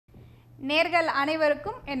நேர்கள்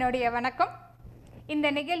அனைவருக்கும் என்னுடைய வணக்கம். இந்த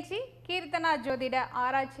நிகழ்ச்சி கீர்த்தனா ஜோதிட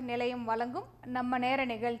ஆராய்ச்சி நிலையம் வழங்கும் நம்ம நேர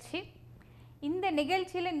நிகழ்ச்சி. இந்த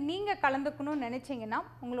நிகழ்ச்சியில் நீங்கள் கலந்துக்கணும்னு நினச்சிங்கன்னா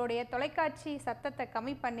உங்களுடைய தொலைக்காட்சி சத்தத்தை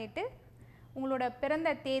கம்மி பண்ணிவிட்டு உங்களோட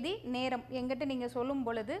பிறந்த தேதி நேரம் எங்கிட்ட நீங்கள் சொல்லும்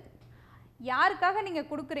பொழுது யாருக்காக நீங்கள்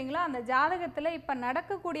கொடுக்குறீங்களோ அந்த ஜாதகத்தில் இப்போ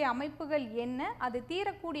நடக்கக்கூடிய அமைப்புகள் என்ன, அது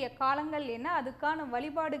தீரக்கூடிய காலங்கள் என்ன, அதுக்கான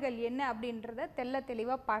வழிபாடுகள் என்ன அப்படின்றத தெள்ள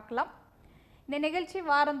தெளிவாக பார்க்கலாம். இந்த நிகழ்ச்சி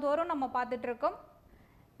வாரந்தோறும் நம்ம பார்த்துட்ருக்கோம்.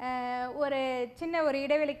 ஒரு சின்ன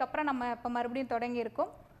இடைவெளிக்கு அப்புறம் நம்ம இப்போ மறுபடியும்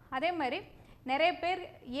தொடங்கியிருக்கோம். அதே மாதிரி நிறைய பேர்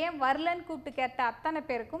ஏன் வரலன்னு கூப்பிட்டு கேட்ட அத்தனை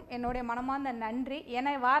பேருக்கும் என்னுடைய மனமார்ந்த நன்றி.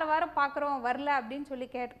 ஏன்னா வாரம் பார்க்குறோம் வரல அப்படின்னு சொல்லி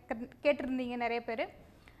கேட்டிருந்தீங்க நிறைய பேர்.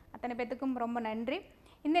 அத்தனை பேர்த்துக்கும் ரொம்ப நன்றி.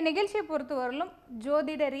 இந்த நிகழ்ச்சியை பொறுத்தவரையிலும்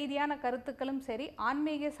ஜோதிட ரீதியான கருத்துக்களும் சரி,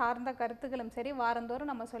 ஆன்மீக சார்ந்த கருத்துக்களும் சரி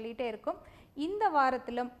வாரந்தோறும் நம்ம சொல்லிகிட்டே இருக்கோம். இந்த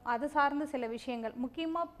வாரத்திலும் அது சார்ந்த சில விஷயங்கள்,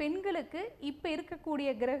 முக்கியமாக பெண்களுக்கு இப்போ இருக்கக்கூடிய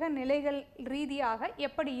கிரக நிலைகள் ரீதியாக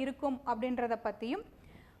எப்படி இருக்கும் அப்படின்றத பற்றியும்,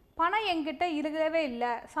 பணம் எங்கிட்ட இருக்கவே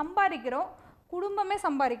இல்லை, சம்பாதிக்கிறோம், குடும்பமே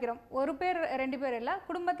சம்பாதிக்கிறோம், ஒரு பேர் ரெண்டு பேர் இல்லை,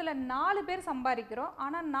 குடும்பத்தில் 4 பேர் சம்பாதிக்கிறோம்,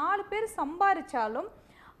 ஆனால் 4 பேர் சம்பாதிச்சாலும்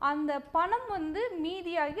அந்த பணம்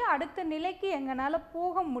மீதியாகி அடுத்த நிலைக்கு எங்களால்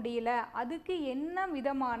போக முடியல, அதுக்கு என்ன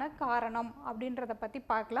விதமான காரணம் அப்படின்றத பற்றி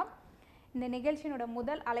பார்க்கலாம். இந்த நிகழ்ச்சியினோட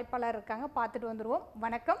முதல் அழைப்பாளர் இருக்காங்க, பார்த்துட்டு வந்துடுவோம்.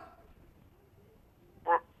 வணக்கம்.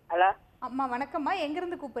 ஹலோ அம்மா வணக்கம்மா,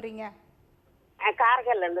 எங்கேருந்து கூப்பிட்றீங்க?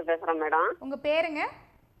 காரைக்கால்லேருந்து பேசுகிறேன் மேடம். உங்கள் பேருங்க?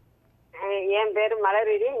 என் பேர்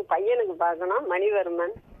மலர்விழி. எங்கள் பையனுக்கு பார்க்கணும்.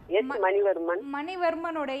 மணிவர்மன், மணிவர்மன்.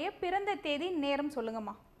 மணிவர்மனுடைய பிறந்த தேதி நேரம்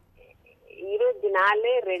சொல்லுங்கம்மா.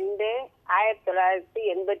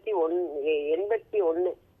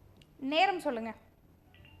 24/2/1981. நேரம் சொல்லுங்க.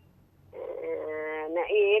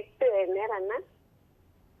 8 நேரம் என்ன?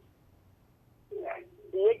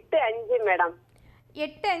 8:05 மேடம்.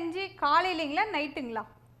 8:05 காலையிலங்களா நைட்டுங்களா?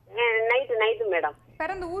 Night madam.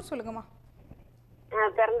 பிறந்த ஊர் சொல்லுங்கம்மா.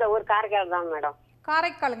 பிறந்த ஊர் காரைக்கால் தான் மேடம்.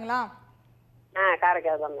 காரைக்காலுங்களா?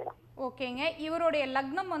 காரைக்கால் தான் மேடம். ஓகேங்க. இவருடைய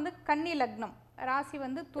லக்னம் கன்னி லக்னம், ராசி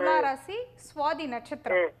துலா ராசி, சுவாதி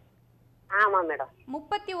நட்சத்திரம். ஆமா மேடம்.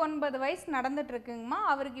 39 வயசு நடந்துட்டு இருக்குங்கம்மா.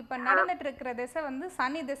 அவருக்கு இப்ப நடந்துட்டு இருக்கிற திசை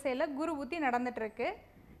சனி திசையில குரு புத்தி நடந்துட்டு இருக்கு.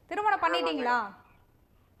 திருமணம் பண்ணிட்டீங்களா?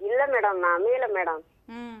 இல்ல மேடம், நான் அமையல மேடம்.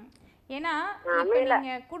 ஏன்னா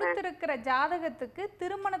நீங்க கொடுத்திருக்கிற ஜாதகத்துக்கு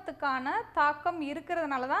திருமணத்துக்கான தாக்கம்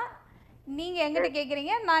இருக்கிறதுனாலதான் நீங்க எங்கிட்ட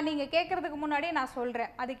கேக்குறீங்க. நீங்க கேட்கறதுக்கு முன்னாடியே நான்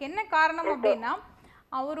சொல்றேன் அதுக்கு என்ன காரணம் அப்படின்னா,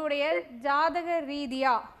 அவருடைய ஜாதக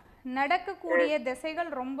ரீதியா நடக்கக்கூடிய திசைகள்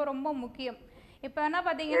ரொம்ப ரொம்ப முக்கியம். இப்போ என்ன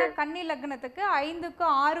பார்த்தீங்கன்னா, கன்னி லக்னத்துக்கு 5க்கு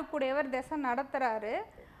 6 கூடையவர் திசை நடத்துறாரு.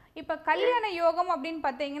 இப்போ கல்யாண யோகம் அப்படின்னு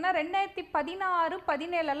பார்த்தீங்கன்னா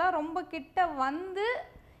 2016-17 ரொம்ப கிட்ட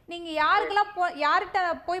நீங்கள் யாருக்கெல்லாம் யார்கிட்ட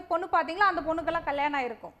போய் பொண்ணு பார்த்தீங்களோ அந்த பொண்ணுக்கெல்லாம் கல்யாணம்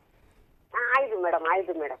ஆயிருக்கும்.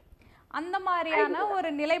 அந்த மாதிரியான ஒரு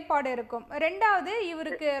நிலைப்பாடு இருக்கும். ரெண்டாவது,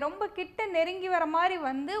 இவருக்கு ரொம்ப கிட்ட நெருங்கி வர மாதிரி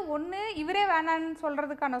ஒன்று இவரே வேணான்னு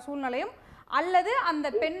சொல்றதுக்கான சூழ்நிலையும், அல்லது அந்த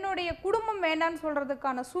பெண்ணுடைய குடும்பம் வேண்டான்னு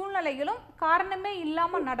சொல்றதுக்கான சூழ்நிலைகளும் காரணமே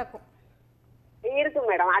இல்லாம நடக்கும். இருக்கு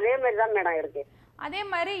மேடம். அதே மாதிரி தான் மேடம் இருக்கு. அதே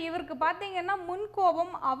மாதிரி இவருக்கு பாத்தீங்கன்னா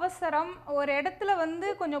முன்கோபம், அவசரம், ஒரு இடத்துல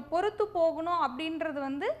கொஞ்சம் பொறுத்து போகணும் அப்படின்றது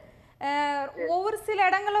ஒவ்வொரு சில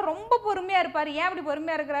இடங்கள்ல ரொம்ப பொறுமையா இருப்பாரு. ஏன் அப்படி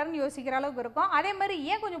பொறுமையா இருக்கிறாருன்னு யோசிக்கிற அளவுக்கு இருக்கும். அதே மாதிரி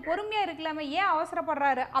ஏன் கொஞ்சம் பொறுமையா இருக்கலாமே, ஏன்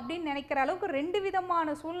அவசரப்படுறாரு அப்படின்னு நினைக்கிற அளவுக்கு 2 விதமான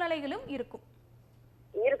சூழ்நிலைகளும் இருக்கும்.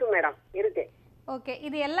 இருக்கு மேடம், இருக்கு. ஓகே,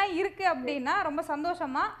 இது எல்லாம் இருக்கு அப்படின்னா ரொம்ப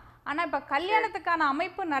சந்தோஷமா. ஆனால் இப்போ கல்யாணத்துக்கான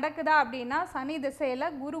அமைப்பு நடக்குதா அப்படின்னா சனி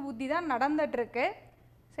திசையில் குரு புத்தி தான் நடந்துட்டு இருக்கு.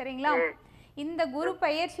 சரிங்களா? இந்த குரு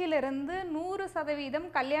பயிற்சியிலிருந்து 100%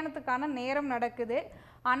 கல்யாணத்துக்கான நேரம் நடக்குது.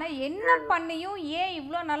 ஆனால் என்ன பண்ணியும் ஏன்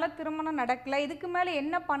இவ்வளோ நல்ல திருமணம் நடக்கல, இதுக்கு மேலே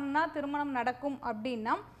என்ன பண்ணா திருமணம் நடக்கும்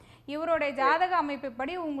அப்படின்னா, இவருடைய ஜாதக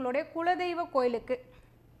அமைப்புப்படி உங்களுடைய குலதெய்வ கோயிலுக்கு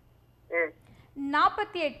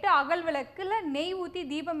 48 அகல் விளக்குல நெய் ஊற்றி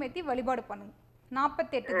தீபம் ஏற்றி வழிபாடு பண்ணுங்க.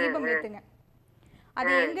 48 தீபம் ஏற்றுங்க.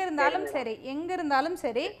 அது எங்க இருந்தாலும்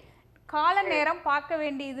சரி கால நேரம் பார்க்க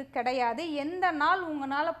வேண்டியது கிடையாது. எந்த நாள்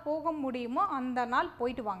உங்களால் போக முடியுமோ அந்த நாள்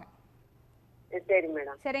போயிட்டு வாங்க. சரி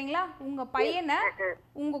மேடம். சரிங்களா? உங்க பையனை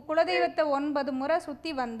உங்க குலதெய்வத்தை 9 முறை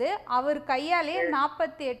சுத்தி அவர் கையாலே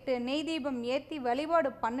 48 நெய் தீபம் ஏற்றி வழிபாடு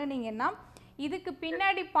பண்ணுனீங்கன்னா இதுக்கு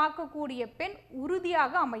பின்னாடி பார்க்கக்கூடிய பெண்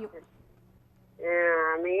உறுதியாக அமையும்.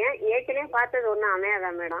 ஏற்கனவே பார்த்தது ஒன்றும்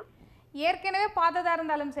அமையாதா மேடம்? ஏற்கனவே பார்த்ததா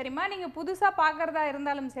இருந்தாலும் சரிம்மா, நீங்க புதுசா பார்க்கறதா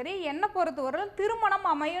இருந்தாலும் சரி, என்ன பொறுத்தவரை திருமணம்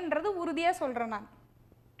அமையும்ன்றது உறுதியா சொல்றேன் நான்.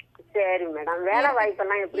 சரி மேடம். வேலை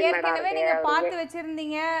வாய்ப்பெல்லாம் எப்படி மேடம்? ஏற்கனவே நீங்க பார்த்து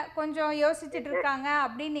வச்சிருந்தீங்க, கொஞ்சம் யோசிச்சுட்டு இருக்காங்க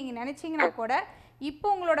அப்படின்னு நீங்க நினைச்சீங்கன்னா கூட இப்போ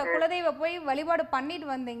உங்களோட குலதெய்வ போய் வழிபாடு பண்ணிட்டு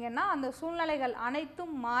வந்தீங்கன்னா அந்த சூழ்நிலைகள்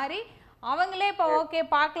அனைத்தும் மாறி அவங்களே இப்போ ஓகே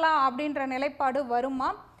பார்க்கலாம் அப்படின்ற நிலைப்பாடு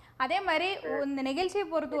வருமா. அதே மாதிரி இந்த நிகழ்ச்சியை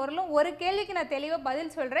பொறுத்தவரையிலும் ஒரு கேள்விக்கு நான் தெளிவாக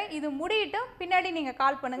பதில் சொல்கிறேன். இது முடியட்டும், பின்னாடி நீங்கள்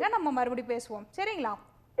கால் பண்ணுங்கள், நம்ம மறுபடியும் பேசுவோம். சரிங்களா?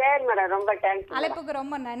 சரி மேடம், ரொம்ப தேங்க்ஸ். அழைப்புக்கு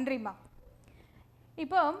ரொம்ப நன்றிம்மா.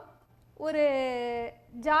 இப்போ ஒரு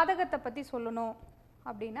ஜாதகத்தை பற்றி சொல்லணும்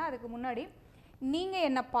அப்படின்னா அதுக்கு முன்னாடி நீங்கள்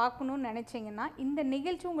என்ன பார்க்கணுன்னு நினச்சிங்கன்னா, இந்த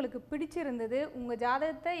நிகழ்ச்சி உங்களுக்கு பிடிச்சிருந்தது, உங்கள்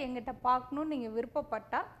ஜாதகத்தை எங்கிட்ட பார்க்கணுன்னு நீங்கள்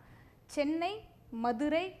விருப்பப்பட்டால் சென்னை,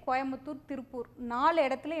 மதுரை, கோயம்புத்தூர், திருப்பூர் 4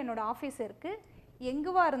 இடத்துல என்னோடய ஆஃபீஸ் இருக்குது.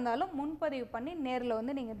 எங்குவா இருந்தாலும் முன்பதிவு பண்ணி நேரில்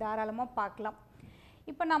வந்து நீங்கள் தாராளமாக பார்க்கலாம்.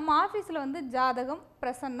 இப்போ நம்ம ஆஃபீஸில் வந்து ஜாதகம்,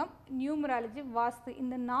 பிரசன்னம், நியூமராலஜி, வாஸ்து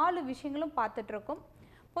இந்த 4 விஷயங்களும் பார்த்துட்ருக்கோம்.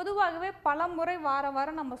 பொதுவாகவே பல முறை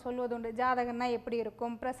வாரம் நம்ம சொல்வது உண்டு. ஜாதகம்னா எப்படி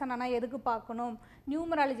இருக்கும், பிரசன்னா எதுக்கு பார்க்கணும்,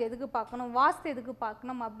 நியூமராலஜி எதுக்கு பார்க்கணும், வாஸ்து எதுக்கு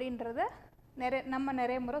பார்க்கணும் அப்படின்றத நம்ம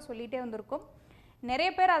நிறைய முறை சொல்லிகிட்டே வந்திருக்கோம். நிறைய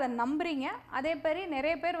பேர் அதை நம்புறீங்க. அதே மாதிரி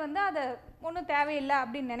நிறைய பேர் வந்து அதை ஒன்றும் தேவையில்லை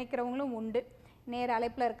அப்படின்னு நினைக்கிறவங்களும் உண்டு. நேர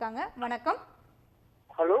அழைப்பில் இருக்காங்க. வணக்கம்.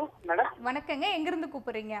 Hello madam. வணக்கங்க. எங்கேருந்து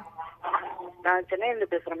கூப்பிட்றீங்க? நான்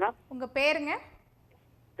சென்னையிலேருந்து பேசுகிறேன் மேம். உங்கள் பேருங்க?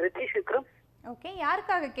 ரித்தீஷ் விக்ரம். ஓகே,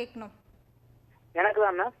 யாருக்காக கேட்கணும்? எனக்கு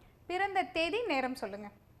தான் மேம். பிறந்த தேதி, நேரம்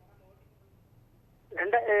சொல்லுங்கள்.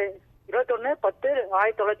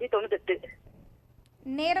 21/10/1998.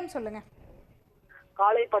 நேரம் சொல்லுங்கள்.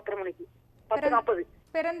 காலை 10:30 மணிக்கு. 10:40.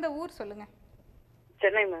 பிறந்த ஊர் சொல்லுங்கள்.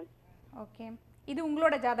 சென்னை மேம். ஓகே, இது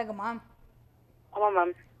உங்களோட ஜாதகமா? ஆமாம்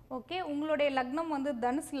மேம். ஓகே, உங்களுடைய லக்னம் வந்து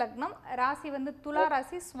தனுசு லக்னம், ராசி வந்து துலா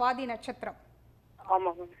ராசி, சுவாதி நட்சத்திரம்.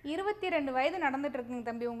 ஆமாம் மேம். 22 வயது நடந்துட்டு இருக்குங்க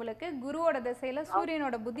தம்பி உங்களுக்கு. குருவோட திசையில்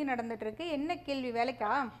சூரியனோட புத்தி நடந்துட்டு இருக்கு. என்ன கேள்வி? வேலைக்கா?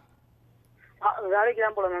 வேலைக்கு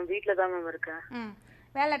தான் போல மேம். வீட்டில் தான் மேம் இருக்கேன்.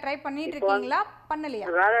 வேலை ட்ரை பண்ணிட்டு இருக்கீங்களா, பண்ணலையா?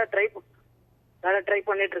 வேலை ட்ரை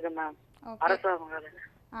பண்ணிட்டு இருக்கேன் மேம். அரசாங்கம் வேலை.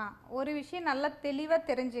 ஒரு விஷயம் நல்லா தெளிவாக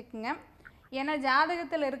தெரிஞ்சுக்குங்க. ஏன்னா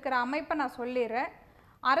ஜாதகத்தில் இருக்கிற அமைப்பை நான் சொல்லிடுறேன்.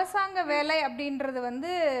 அரசாங்க வேலை அப்படின்றது வந்து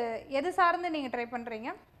எது சார்ந்து நீங்கள் ட்ரை பண்ணுறீங்க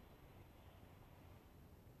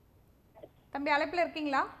தம்பி? அழைப்பில்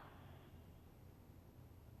இருக்கீங்களா?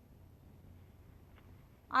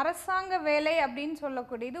 அரசாங்க வேலை அப்படின்னு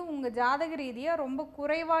சொல்லக்கூடியது உங்கள் ஜாதக ரீதியாக ரொம்ப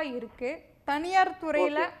குறைவாக இருக்குது. தனியார்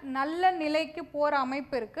துறையில் நல்ல நிலைக்கு போகிற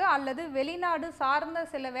அமைப்பு இருக்குது, அல்லது வெளிநாடு சார்ந்த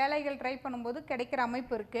சில வேலைகள் ட்ரை பண்ணும்போது கிடைக்கிற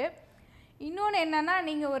அமைப்பு இருக்குது. இன்னொன்று என்னென்னா,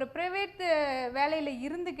 நீங்கள் ஒரு ப்ரைவேட் வேலையில்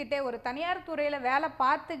இருந்துக்கிட்டே ஒரு தனியார் துறையில் வேலை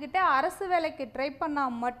பார்த்துக்கிட்டே அரசு வேலைக்கு ட்ரை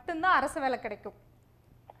பண்ணால் மட்டும்தான் அரசு வேலை கிடைக்கும்.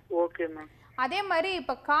 Okay ma'am. அதே மாதிரி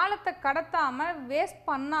இப்போ காலத்தை கடத்தாமல் வேஸ்ட்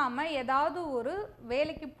பண்ணாமல் ஏதாவது ஒரு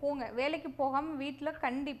வேலைக்கு போங்க. வேலைக்கு போகாமல் வீட்டில்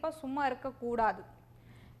கண்டிப்பாக சும்மா இருக்கக்கூடாது.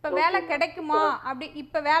 இப்போ வேலை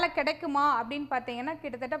கிடைக்குமா அப்படின்னு பார்த்தீங்கன்னா,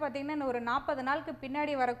 கிட்டத்தட்ட பார்த்தீங்கன்னா ஒரு 40 நாளுக்கு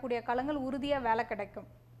பின்னாடி வரக்கூடிய காலங்கள் உறுதியாக வேலை கிடைக்கும்.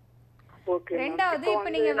 ரெண்டாவது, இப்போ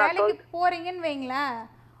நீங்கள் வேலைக்கு போறீங்கன்னு வைங்களேன்,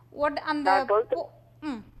 அந்த 12th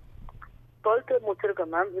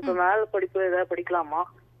முடிச்சிருக்கேன் மேம். இப்போ மேல படிப்பு ஏதாவது படிக்கலாமா?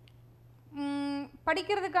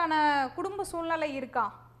 படிக்கிறதுக்கான குடும்ப சூழ்நிலை இருக்கா?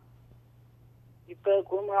 இப்போ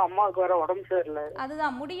அம்மாவுக்கு வர உடம்பு சரியில்லை.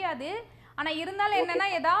 அதுதான் முடியாது. ஆனால் இருந்தாலும் என்னன்னா,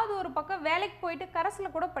 ஏதாவது ஒரு பக்கம் வேலைக்கு போயிட்டு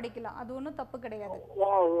கரஸில் கூட படிக்கலாம். அது ஒன்றும் தப்பு கிடையாது.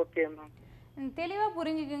 Okay ma'am. தெளிவாக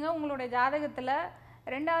புரிஞ்சுக்குங்க உங்களோட ஜாதகத்தில்.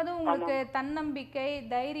 ரெண்டாவது, உங்களுக்கு தன்னம்பிக்கை,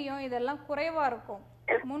 தைரியம் இதெல்லாம் குறைவாக இருக்கும்.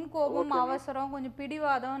 முன்கோபம், அவசரம், கொஞ்சம்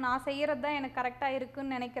பிடிவாதம், நான் செய்கிறது தான் எனக்கு கரெக்டாக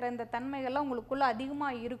இருக்குன்னு நினைக்கிற இந்த தன்மைகள்லாம் உங்களுக்குள்ளே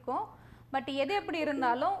அதிகமாக இருக்கும். பட் எது எப்படி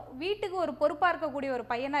இருந்தாலும் வீட்டுக்கு ஒரு பொறுப்பாக இருக்கக்கூடிய ஒரு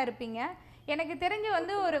பையனாக இருப்பீங்க. எனக்கு தெரிஞ்சு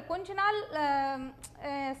வந்து ஒரு கொஞ்ச நாள்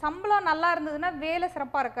சம்பளம் நல்லா இருந்ததுன்னா வேலை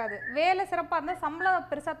சிறப்பாக இருக்காது. வேலை சிறப்பாக இருந்தால் சம்பளம்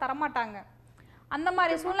பெருசாக தரமாட்டாங்க. அந்த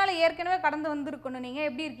மாதிரி சூழ்நிலை ஏற்கனவே கடந்து வந்துருக்கணும். நீங்கள்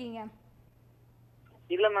எப்படி இருக்கீங்க?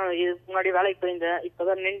 இல்ல மேம், இதுக்கு முன்னாடி வேலைக்கு போயிருந்தேன்,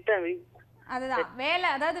 இப்பதான் நின்னுட்டேன். அதுதான் வேலை.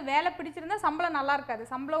 அதாவது வேலை பிடிச்சிருந்தா சம்பளம் நல்லா இருக்காது,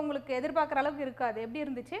 சம்பளம் உங்களுக்கு எதிர்பார்க்குற அளவுக்கு இருக்காது. எப்படி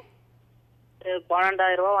இருந்துச்சு?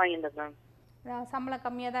 12,000 ரூபா வாங்கியிருந்தேன் மேம். சம்பளம்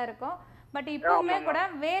கம்மியாக தான் இருக்கும். பட் இப்போவுமே கூட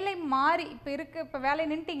வேலை மாறி இப்போ வேலை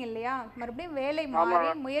நின்ட்டிங்க இல்லையா, மறுபடியும் வேலை மாறி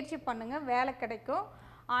முயற்சி பண்ணுங்க, வேலை கிடைக்கும்.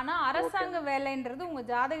 ஆனால் அரசாங்க வேலைன்றது உங்கள்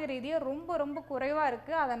ஜாதக ரீதியாக ரொம்ப ரொம்ப குறைவாக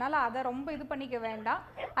இருக்குது. அதனால் அதை ரொம்ப இது பண்ணிக்க வேண்டாம்.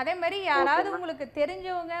 அதே மாதிரி யாராவது உங்களுக்கு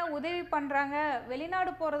தெரிஞ்சவங்க உதவி பண்ணுறாங்க,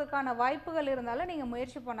 வெளிநாடு போகிறதுக்கான வாய்ப்புகள் இருந்தாலும் நீங்கள்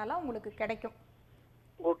முயற்சி பண்ணலாம், உங்களுக்கு கிடைக்கும்.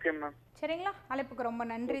 Okay ma'am. சரிங்களா? அழைப்புக்கு ரொம்ப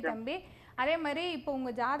நன்றி தம்பி. அதே மாதிரி இப்போ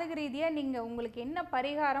உங்கள் ஜாதக ரீதியாக உங்களுக்கு என்ன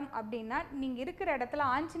பரிகாரம் அப்படின்னா, நீங்கள் இருக்கிற இடத்துல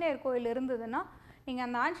ஆஞ்சநேயர் கோயில் இருந்ததுன்னா நீங்கள்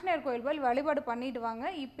அந்த ஆஞ்சநேயர் கோயில் போய் வழிபாடு பண்ணிட்டு வாங்க.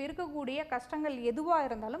 இப்போ இருக்கக்கூடிய கஷ்டங்கள் எதுவாக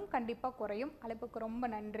இருந்தாலும் கண்டிப்பாக குறையும். அழைப்புக்கு ரொம்ப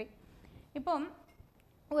நன்றி. இப்போ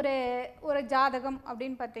ஒரு ஜாதகம்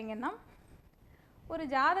அப்படின்னு பார்த்தீங்கன்னா, ஒரு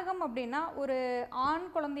ஜாதகம் அப்படின்னா ஒரு ஆண்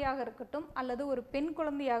குழந்தையாக இருக்கட்டும் அல்லது ஒரு பெண்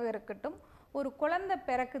குழந்தையாக இருக்கட்டும், ஒரு குழந்தை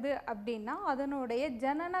பிறக்குது அப்படின்னா அதனுடைய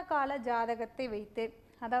ஜனன கால ஜாதகத்தை வைத்து,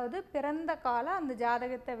 அதாவது பிறந்த கால அந்த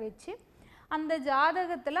ஜாதகத்தை வச்சு அந்த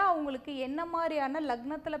ஜாதகத்தில் அவங்களுக்கு என்ன மாதிரியான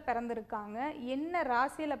லக்னத்தில் பிறந்திருக்காங்க, என்ன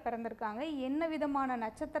ராசியில் பிறந்திருக்காங்க, என்ன விதமான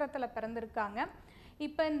நட்சத்திரத்தில் பிறந்திருக்காங்க,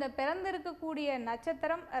 இப்போ இந்த பிறந்திருக்கக்கூடிய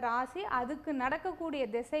நட்சத்திரம் ராசி அதுக்கு நடக்கக்கூடிய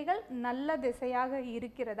திசைகள் நல்ல திசையாக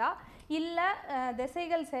இருக்கிறதா, இல்லை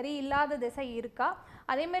திசைகள் சரியில்லாத திசை இருக்கா,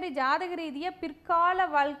 அதேமாரி ஜாதக ரீதியாக பிற்கால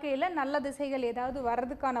வாழ்க்கையில் நல்ல திசைகள் ஏதாவது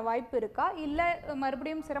வர்றதுக்கான வாய்ப்பு இருக்கா, இல்லை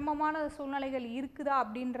மறுபடியும் சிரமமான சூழ்நிலைகள் இருக்குதா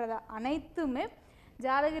அப்படின்றத அனைத்துமே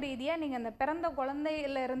ஜாதக ரீதியாக நீங்கள் அந்த பிறந்த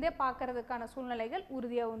குழந்தையிலேருந்தே பார்க்கறதுக்கான சூழ்நிலைகள்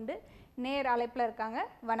உறுதியாக உண்டு. நேர் அழைப்பில் இருக்காங்க.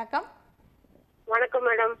 வணக்கம். வணக்கம்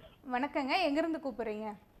மேடம். வணக்கங்க. எங்கேருந்து கூப்பிட்றீங்க?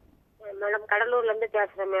 மேடம் கடலூர்லேருந்து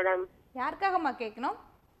பேசுகிறேன் மேடம். யாருக்காகம்மா கேட்கணும்?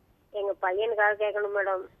 எங்கள் பையனுக்காக கேட்கணும்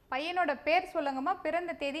மேடம். பையனோட பேர் சொல்லுங்கம்மா,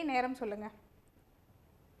 பிறந்த தேதி நேரம் சொல்லுங்க.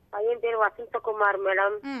 பையன் பேர் வசந்தகுமார்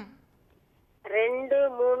மேடம்.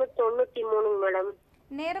 2/3/93 மேடம்.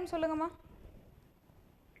 நேரம் சொல்லுங்கம்மா.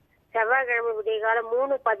 செவ்வாய்க்கிழமை விடியகால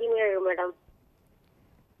 3:17 மேடம்.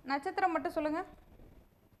 நட்சத்திரம் மட்டும் சொல்லுங்க.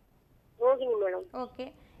 ரோகிணி மேடம். ஓகே.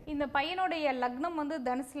 இந்த பையனுடைய லக்னம் வந்து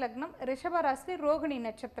தனுசு லக்னம், ரிஷபராசி, ரோகிணி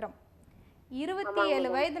நட்சத்திரம்.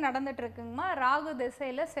 27 வயது நடந்துட்டு இருக்குங்கம்மா. ராகு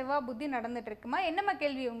திசையில செவ்வாய் புத்தி நடந்துட்டு இருக்குமா. என்னம்மா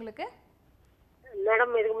கேள்வி உங்களுக்கு?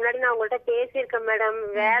 மேடம் இதுக்கு முன்னாடி நான் உங்கள்கிட்ட பேசியிருக்கேன் மேடம்.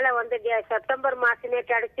 வேலை வந்து செப்டம்பர் மாசமே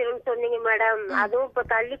கிடைச்சிரும்னு சொன்னீங்க மேடம். அதுவும் இப்போ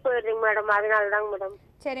தள்ளி போயிடுறீங்க மேடம். அதனால தாங்க மேடம்.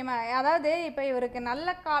 சரிம்மா, அதாவது இப்போ இவருக்கு நல்ல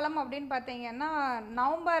காலம் அப்படின்னு பார்த்தீங்கன்னா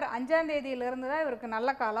நவம்பர் 5ஆம் தேதியிலிருந்து தான் இவருக்கு நல்ல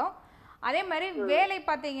காலம். அதே மாதிரி வேலை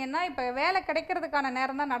பார்த்தீங்கன்னா இப்போ வேலை கிடைக்கிறதுக்கான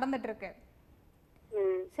நேரம் தான் நடந்துட்டு இருக்கு.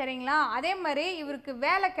 சரிங்களா. அதே மாதிரி இவருக்கு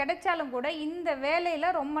வேலை கிடைச்சாலும் கூட இந்த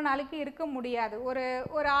வேலையில் ரொம்ப நாளைக்கு இருக்க முடியாது. ஒரு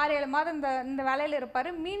 6-7 மாதம் இந்த வேலையில்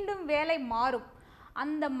இருப்பார். மீண்டும் வேலை மாறும்.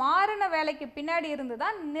 அந்த மாறின வேலைக்கு பின்னாடி இருந்து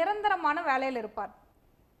தான் நிரந்தரமான வேலையில் இருப்பார்.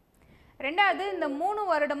 ரெண்டாவது, இந்த 3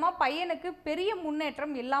 வருடமாக பையனுக்கு பெரிய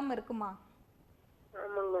முன்னேற்றம் இல்லாமல் இருக்குமா?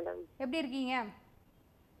 ஆமாங்க மேடம். எப்படி இருக்கீங்க?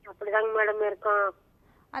 அப்படிதாங்க மேடம் இருக்கோம்.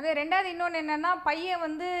 அது ரெண்டாவது, இன்னொன்று என்னென்னா பையன்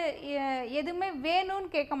வந்து எதுவுமே வேணும்னு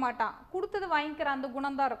கேட்க மாட்டான், கொடுத்தது வாங்கிக்கிற அந்த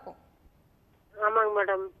குணம் தான் இருக்கும். ஆமாங்க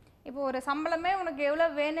மேடம். இப்போ ஒரு சம்பளமே உனக்கு எவ்வளோ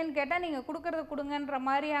வேணும்னு கேட்டால் நீங்கள் கொடுக்கறது கொடுங்கன்ற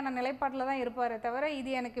மாதிரியான நிலைப்பாட்டில் தான் இருப்பார். தவிர இது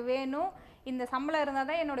எனக்கு வேணும், இந்த சம்பளம் இருந்தால்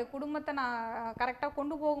தான் என்னுடைய குடும்பத்தை நான் கரெக்டாக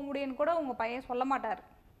கொண்டு போக முடியும்னு கூட உங்கள் பையன் சொல்ல மாட்டார்.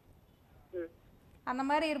 அந்த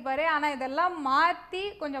மாதிரி இருப்பார். ஆனால் இதெல்லாம் மாற்றி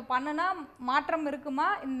கொஞ்சம் பண்ணுனா மாற்றம் இருக்குமா?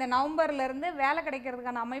 இந்த நவம்பர்லேருந்து வேலை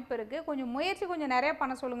கிடைக்கிறதுக்கான அமைப்பு இருக்குது. கொஞ்சம் முயற்சி கொஞ்சம் நிறைய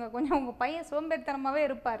பண்ண சொல்லுங்கள். கொஞ்சம் உங்கள் பையன் சோம்பேறித்தனமாகவே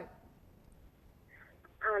இருப்பார்.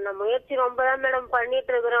 நான் முயற்சி ரொம்ப தான் மேடம்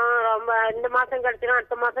பண்ணிட்டு இருக்கிறோம். ரொம்ப இந்த மாசம் கிடைச்சிரும்,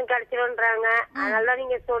 அடுத்த மாசம் கிடைச்சிரும்ன்றாங்க. அதனால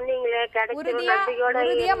நீங்க சொன்னீங்களே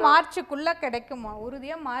உறுதியா மார்ச்சுக்குள்ள கிடைக்குமா?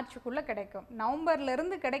 உறுதியா மார்ச்சுக்குள்ள கிடைக்கும். நவம்பர்ல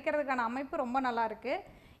இருந்து கிடைக்கிறதுக்கான அமைப்பு ரொம்ப நல்லா இருக்கு.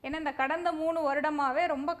 ஏன்னா இந்த கடந்த 3 வருடமாவே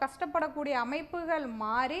ரொம்ப கஷ்டப்படக்கூடிய அமைப்புகள்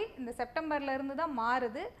மாறி இந்த செப்டம்பர்ல இருந்து தான்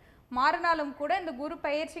மாறுது. மாறினாலும் கூட இந்த குரு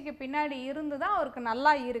பயிற்சிக்கு பின்னாடி இருந்து தான் அவருக்கு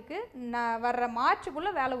நல்லா இருக்கு. வர்ற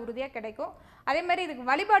மார்ச்சுக்குள்ள வேலை உறுதியா கிடைக்கும். அதே மாதிரி இதுக்கு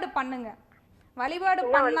வழிபாடு பண்ணுங்க.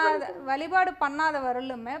 வழிபாடு பண்ணாத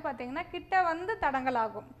வரலுமே பார்த்தீங்கன்னா கிட்ட வந்து தடங்கள்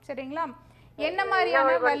ஆகும். சரிங்களா. என்ன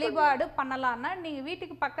மாதிரியான வழிபாடு பண்ணலாம்னா, நீங்கள்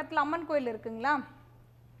வீட்டுக்கு பக்கத்தில் அம்மன் கோயில் இருக்குங்களா?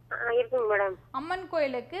 இருக்குங்க மேடம். அம்மன்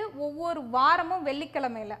கோயிலுக்கு ஒவ்வொரு வாரமும்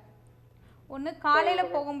வெள்ளிக்கிழமையில ஒன்று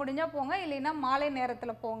காலையில் போக முடிஞ்சால் போங்க, இல்லைன்னா மாலை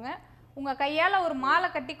நேரத்தில் போங்க. உங்கள் கையால் ஒரு மாலை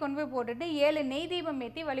கட்டி கொண்டு போய் போட்டுட்டு 7 நெய் தீபம்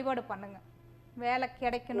ஏற்றி வழிபாடு பண்ணுங்க. வேலை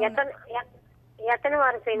கிடைக்கணும். எத்தனை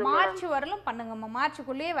வாரம் செய்யணும்? மார்ச் வரலும் பண்ணுங்கம்மா.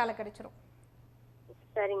 மார்ச்சுக்குள்ளேயே வேலை கிடைச்சிரும்.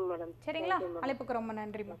 சரிங்க மேடம். சரிங்களா. அழைப்புக்கு ரொம்ப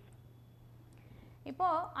நன்றிம்மா. இப்போ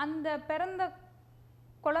அந்த பிறந்த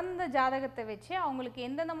குழந்தை ஜாதகத்தை வச்சு அவங்களுக்கு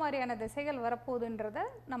எந்தெந்த மாதிரியான திசைகள் வரப்போகுதுன்றத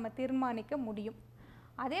நம்ம தீர்மானிக்க முடியும்.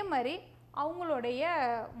 அதே மாதிரி அவங்களுடைய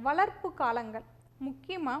வளர்ப்பு காலங்கள்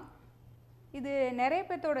முக்கியமாக இது நிறைய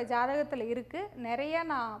பேர்த்தோட ஜாதகத்தில் இருக்குது. நிறைய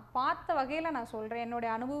நான் பார்த்த வகையில் நான் சொல்கிறேன்.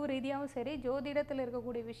 என்னுடைய அனுபவ ரீதியாகவும் சரி, ஜோதிடத்தில்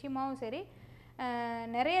இருக்கக்கூடிய விஷயமாகவும் சரி,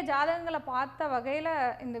 நிறைய ஜாதகங்களை பார்த்த வகையில்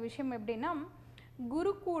இந்த விஷயம் எப்படின்னா,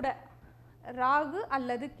 குரு கூட ராகு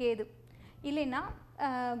அல்லது கேது, இல்லைன்னா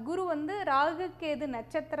குரு வந்து ராகு கேது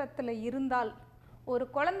நட்சத்திரத்தில் இருந்தால் ஒரு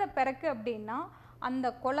குழந்தை பிறக்கு அப்படின்னா அந்த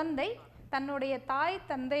குழந்தை தன்னுடைய தாய்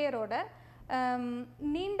தந்தையரோட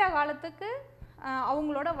நீண்ட காலத்துக்கு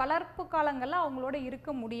அவங்களோட வளர்ப்பு காலங்களில் அவங்களோட இருக்க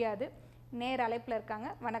முடியாது. நேர் அழைப்பில் இருக்காங்க.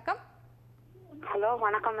 வணக்கம். ஹலோ,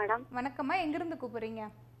 வணக்கம் மேடம். வணக்கம்மா. எங்கிருந்து கூப்பிடுறீங்க?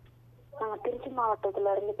 நாங்கள் திருச்சி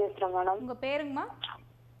மாவட்டத்துல இருந்து பேசுகிறோம் மேடம். உங்கள் பேருங்கம்மா?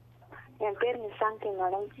 என் பேர் நிஷாந்தி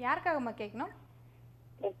மேடம். யாருக்காகம்மா கேட்கணும்?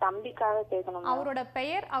 என் தம்பிக்காக கேட்கணும். அவரோட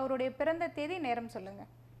பெயர், அவருடைய பிறந்த தேதி, நேரம் சொல்லுங்க.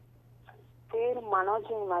 பேர்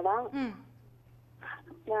மனோஜுங்க மேடம்.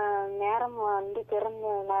 நேரம் வந்து பிறந்த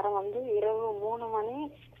நேரம் வந்து இரவு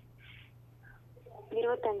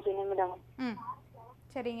 3:25.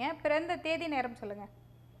 சரிங்க. பிறந்த தேதி நேரம் சொல்லுங்க.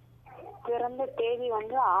 பிறந்த தேதி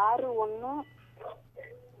வந்து 6/1/2021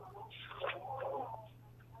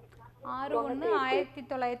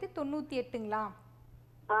 6/1/1998ங்களா?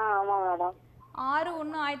 ஆமா மேடம்.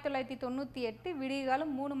 6/1/1998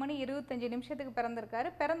 விடியகாலம் 3:25 பிறந்திருக்காரு.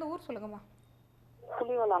 பிறந்த ஊர் சொல்லுங்கம்மா.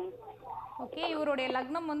 புலிவலம். ஓகே, இவருடைய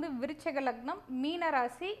லக்னம் வந்து விருச்சக லக்னம், மீன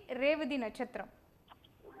ராசி, ரேவதி நட்சத்திரம்.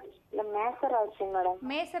 இல்ல மேசராசி மேடம்.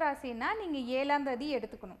 மேசராசின்னா நீங்க 7ஆம் தேதி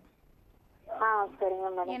எடுத்துக்கணும். சரிங்க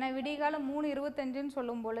மேடம். ஏன்னா விடிகாலம் 3:25ன்னு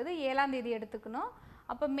சொல்லும் பொழுது 7ஆம் தேதி எடுத்துக்கணும்.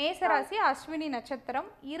 அப்ப மேசராசி அஸ்வினி நட்சத்திரம்.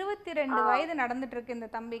 22 வயது நடந்துட்டு இருக்கு இந்த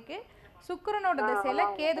தம்பிக்கு. சுக்கிரனோட திசையில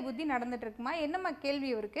கேது புத்தி நடந்துட்டு இருக்குமா. என்னம்மா கேள்வி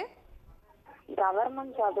இருக்கு?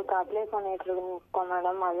 கவர்மெண்ட் ஜாபுக்கு அப்ளை பண்ணிட்டு இருக்கோம்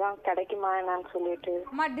மேடம். அதான் கிடைக்குமா என்னன்னு சொல்லிட்டு.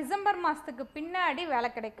 அம்மா டிசம்பர் மாசத்துக்கு பின்னாடி வேலை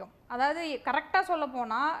கிடைக்கும். அதாவது கரெக்டா சொல்ல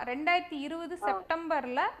போனா 2020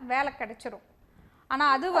 செப்டம்பர்ல வேலை கிடைச்சிரும். ஆனா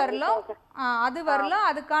அது வரலும்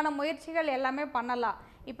அதுக்கான முயற்சிகள் எல்லாமே பண்ணலாம்.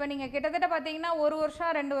 இப்போ நீங்க கிட்டத்தட்ட பார்த்தீங்கன்னா 1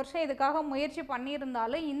 வருஷம் 2 வருஷம் இதுக்காக முயற்சி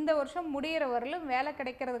பண்ணியிருந்தாலும் இந்த வருஷம் முடிகிற வரலும் வேலை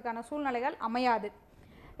கிடைக்கிறதுக்கான சூழ்நிலைகள் அமையாது.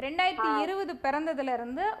 2020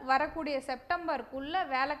 பிறந்ததுலேருந்து வரக்கூடிய செப்டம்பருக்குள்ள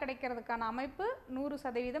வேலை கிடைக்கிறதுக்கான அமைப்பு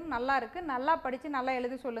 100% நல்லா இருக்குது. நல்லா படித்து நல்லா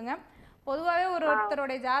எழுதி சொல்லுங்கள். பொதுவாகவே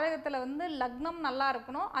ஒருத்தருடைய ஜாதகத்தில் வந்து லக்னம் நல்லா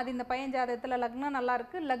இருக்கணும். அது இந்த பையன் ஜாதகத்தில் லக்னம் நல்லா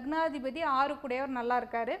இருக்குது. லக்னாதிபதி 6 கூடையவர் நல்லா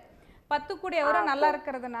இருக்காரு. 10 கூடையவரும் நல்லா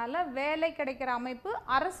இருக்கிறதுனால வேலை கிடைக்கிற அமைப்பு,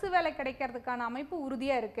 அரசு வேலை கிடைக்கிறதுக்கான அமைப்பு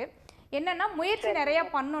உறுதியாக இருக்குது. என்னென்னா முயற்சி நிறையா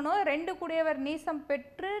பண்ணணும். 2 கூடையவர் நீசம்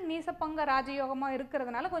பெற்று நீசப்பங்க ராஜயோகமாக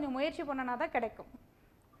இருக்கிறதுனால கொஞ்சம் முயற்சி பண்ணினா தான் கிடைக்கும்.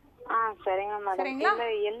 சரிங்க மேடம். சரிங்களா?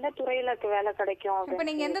 எந்த துறையில வேலை கிடைக்கும்? இப்போ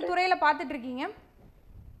நீங்க எந்த துறையில பாத்துட்டு இருக்கீங்க?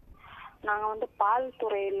 நாங்க வந்து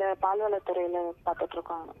பால்வள துறையில பாத்துட்டு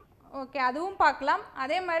இருக்கோம். ஓகே, அதுவும் பார்க்கலாம்.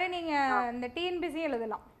 அதே மாதிரி நீங்க இந்த டிஎன்பிசி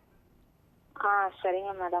எழுதலாம்.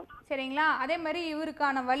 சரிங்க மேடம். சரிங்களா? அதே மாதிரி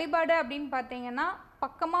இவருக்கான வழிபாடு அப்படின்னு பாத்தீங்கன்னா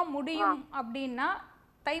பக்கமா முடியும் அப்படின்னா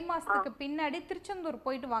தை மாசத்துக்கு பின்னாடி திருச்செந்தூர்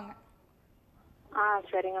போயிட்டு வாங்க.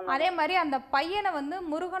 சரிங்க. அதே மாதிரி அந்த பையனை வந்து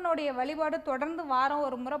முருகனுடைய வழிபாடு தொடர்ந்து வாரம்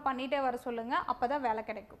ஒரு முறை பண்ணிட்டே வர சொல்லுங்க. அப்பதான் வேலை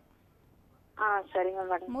கிடைக்கும். சரிங்க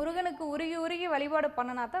மேடம். முருகனுக்கு உருகி உருகி வழிபாடு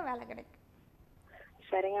பண்ணினா தான் வேலை கிடைக்கும்.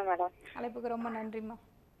 சரிங்க மேடம். அழைப்புக்கு ரொம்ப நன்றிம்மா.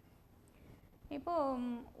 இப்போ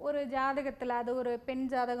ஒரு ஜாதகத்தில், அது ஒரு பெண்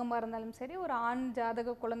ஜாதகமாக இருந்தாலும் சரி, ஒரு ஆண் ஜாதக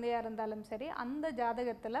குழந்தையாக இருந்தாலும் சரி, அந்த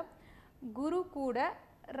ஜாதகத்தில் குரு கூட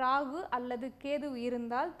ராகு அல்லது கேது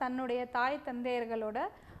இருந்தால் தன்னுடைய தாய் தந்தையர்களோட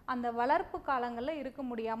அந்த வளர்ப்பு காலங்களில் இருக்க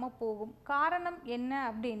முடியாமல் போகும். காரணம் என்ன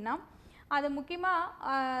அப்படின்னா, அது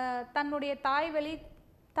முக்கியமாக தன்னுடைய தாய் வழி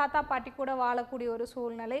தாத்தா பாட்டி கூட வாழக்கூடிய ஒரு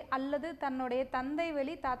சூழ்நிலை, அல்லது தன்னுடைய தந்தை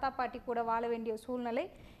வழி தாத்தா பாட்டி கூட வாழ வேண்டிய சூழ்நிலை.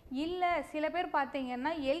 இல்லை சில பேர்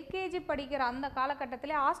பார்த்தீங்கன்னா எல்கேஜி படிக்கிற அந்த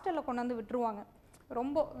காலகட்டத்திலே ஹாஸ்டலில் கொண்டு வந்து விட்டுருவாங்க.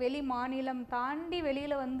 ரொம்ப வெளி மாநிலம் தாண்டி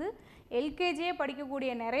வெளியில் வந்து எல்கேஜியே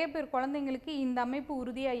படிக்கக்கூடிய நிறைய பேர் குழந்தைங்களுக்கு இந்த அமைப்பு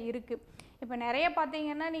உறுதியாக இருக்குது. இப்போ நிறைய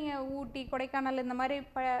பார்த்தீங்கன்னா நீங்கள் ஊட்டி, கொடைக்கானல் இந்த மாதிரி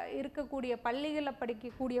இருக்கக்கூடிய பள்ளிகளில்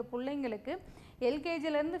படிக்கக்கூடிய பிள்ளைங்களுக்கு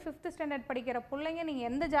எல்கேஜிலேருந்து 5th ஸ்டாண்டர்ட் படிக்கிற பிள்ளைங்க நீங்கள்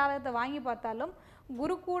எந்த ஜாதகத்தை வாங்கி பார்த்தாலும்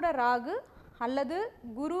குரு கூட ராகு அல்லது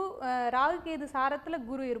ராகு கேது சாரத்தில்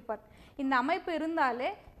குரு இருப்பார். இந்த அமைப்பு இருந்தாலே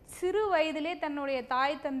சிறு வயதிலே தன்னுடைய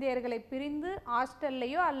தாய் தந்தையர்களை பிரிந்து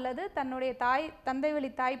ஹாஸ்டல்லையோ அல்லது தன்னுடைய தந்தை வழி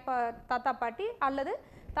தாத்தா பாட்டி அல்லது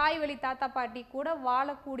தாய் வழி தாத்தா பாட்டி கூட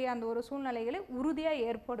வாழக்கூடிய அந்த ஒரு சூழ்நிலைகளை உறுதியாக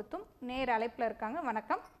ஏற்படுத்தும். நேர் அழைப்பில் இருக்காங்க.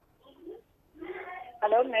 வணக்கம்.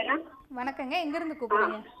 Hello madam. வணக்கங்க. எங்கேருந்து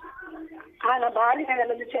கூப்பிடுறீங்க? நான் பாரதி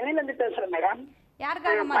நகர்லேருந்து, சென்னையிலேருந்து பேசுகிறேன் மேடம்.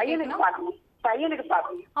 யாருக்காகம்மா கேட்கணும்? பையனுக்கு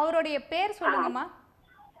பார்க்கணும். அவருடைய பேர் சொல்லுங்கம்மா.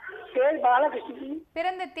 பேர் பாலகிருஷ்ணன்.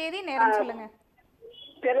 பிறந்த தேதி நேரம் சொல்லுங்க.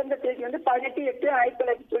 பிறந்த தேதி வந்து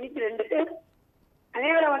 18/8/1992.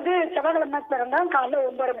 அதேவேளை வந்து செவ்வாய்க்கிழமை பிறந்தான். காலைல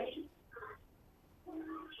 9:30 மணிக்கு.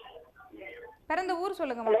 பிறந்த ஊர்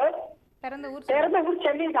சொல்லுங்க. பிறந்த ஊர்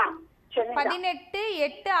சென்னை தான்.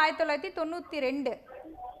 18/8/1992.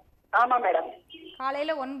 ஆமா மேடம்.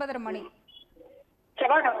 காலையில 9:30 மணி.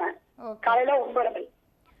 செவ்வாய்க்கிழமை காலையில 9:30 மணி.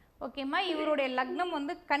 ஓகேம்மா. இவருடைய லக்னம்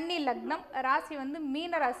வந்து கன்னி லக்னம், ராசி வந்து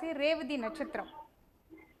மீன ராசி, ரேவதி நட்சத்திரம்.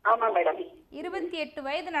 ஆமா மேடம். 28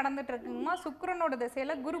 வயது நடந்துட்டு இருக்குங்கம்மா. சுக்கிரனோட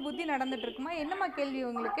திசையில குரு புத்தி நடந்துட்டு இருக்குமா. என்னம்மா கேள்வி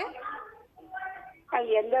உங்களுக்கு?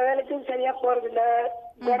 எந்த வேலைக்கும் சரியா போறது இல்ல,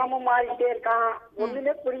 குணமும் மாறிக்கிட்டே இருக்கான்,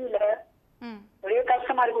 ஒண்ணுமே புரியல, ஒரே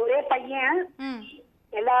கஷ்டமா இருக்கு. ஒரே பையன்,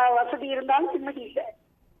 எல்லா வசதி இருந்தாலும் நிம்மதி இல்லை.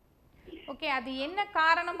 ஓகே, அது என்ன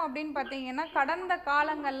காரணம் அப்படின்னு பார்த்தீங்கன்னா, கடந்த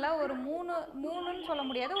காலங்களில் ஒரு 3ன்னு சொல்ல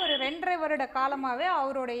முடியாது, ஒரு 2.5 வருட காலமாகவே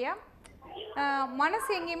அவருடைய மனசு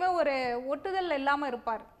எங்கேயுமே ஒரு ஒட்டுதல் இல்லாமல்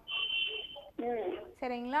இருப்பார்.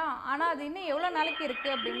 சரிங்களா? ஆனால் அது இன்னும் எவ்வளோ நாளைக்கு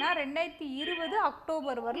இருக்குது அப்படின்னா 2020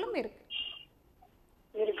 அக்டோபர் வரலும் இருக்கு.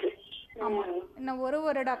 ஆமாம், இன்னும் 1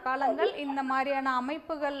 வருட காலங்கள் இந்த மாதிரியான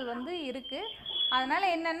அமைப்புகள் வந்து இருக்குது. அதனால்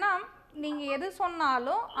என்னென்னா, நீங்கள் எது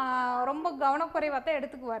சொன்னாலும் ரொம்ப கவனக்குறைவாக தான்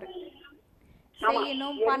எடுத்துக்குவார்.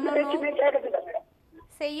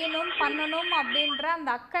 செய்யணும் பண்ணணும் அப்படின்ற அந்த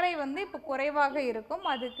அக்கறை வந்து இப்போ குறைவாக இருக்கும்.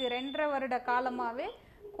 அதுக்கு 2.5 வருட காலமாகவே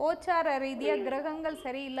கோச்சார ரீதியாக கிரகங்கள்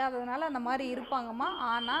சரியில்லாததுனால அந்த மாதிரி இருப்பாங்கம்மா.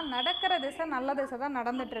 ஆனால் நடக்கிற திசை நல்ல திசை தான்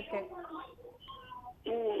நடந்துட்டுருக்கு.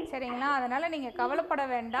 சரிங்களா? அதனால் நீங்கள் கவலைப்பட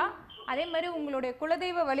வேண்டாம். அதே மாதிரி உங்களுடைய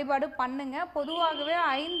குலதெய்வ வழிபாடு பண்ணுங்க. பொதுவாகவே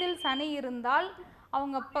 5ல் சனி இருந்தால்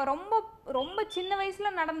அவங்க இப்போ ரொம்ப ரொம்ப சின்ன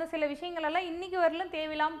வயசில் நடந்த சில விஷயங்களெல்லாம் இன்னைக்கு வரலும்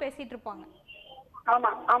தேவையில்லாமல் பேசிகிட்டு இருப்பாங்க.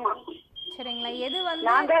 ஆமா ஆமா. சரிங்களா? எது வந்து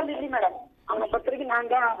நான் தான் பிஸி மேடம். அவங்க பொறுத்தவரைக்கும்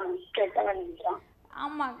நான் தான் கேட்க நினைக்கிறேன்.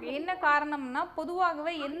 ஆமாம். என்ன காரணம்னா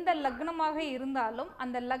பொதுவாகவே எந்த லக்னமாக இருந்தாலும்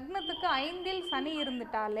அந்த லக்னத்துக்கு 5ல் சனி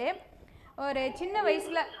இருந்துட்டாலே ஒரு சின்ன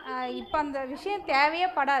வயசில் இப்போ அந்த விஷயம் தேவையே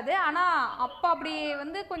படாது. ஆனால் அப்போ அப்படி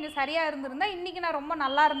வந்து கொஞ்சம் சரியாக இருந்திருந்தா இன்றைக்கி நான் ரொம்ப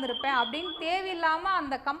நல்லா இருந்திருப்பேன் அப்படின்னு தேவையில்லாமல்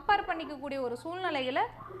அந்த கம்பேர் பண்ணிக்கக்கூடிய ஒரு சூழ்நிலைகளை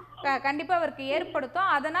கண்டிப்பாக அவருக்கு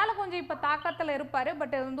ஏற்படுத்தும். அதனால் கொஞ்சம் இப்போ தாக்கத்தில் இருப்பார்.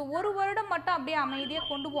 பட் வந்து 1 வருடம் மட்டும் அப்படியே அமைதியாக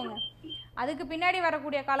கொண்டு போங்க. அதுக்கு பின்னாடி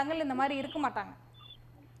வரக்கூடிய காலங்கள் இந்த மாதிரி இருக்க மாட்டாங்க.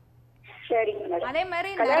 அதே மாதிரி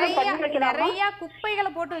நிறைய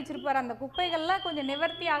குப்பைகளை போட்டு வச்சிருப்பாரு. அந்த குப்பைகள்லாம் கொஞ்சம்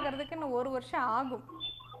நிவர்த்தி ஆகிறதுக்கு இன்னும் 1 வருஷம் ஆகும்.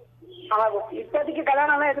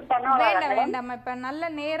 வேண்டாம். இப்ப நல்ல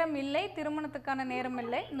நேரம் இல்லை, திருமணத்துக்கான நேரம்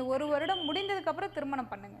இல்லை. இந்த 1 வருடம் முடிந்ததுக்கு அப்புறம் திருமணம்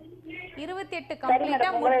பண்ணுங்க. 28 கம்ப்ளீட்டா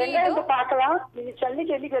முடியும்.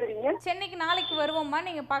 சென்னைக்கு நாளைக்கு வருவோம்மா.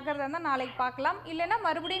 நீங்க பாக்குறதா இருந்தா நாளைக்கு பார்க்கலாம். இல்லைன்னா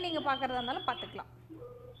மறுபடியும் நீங்க பாக்குறதா இருந்தாலும் பாத்துக்கலாம்.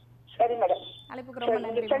 சரி மேடம். அழைப்புக்கு ரொம்ப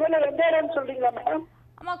நன்றி.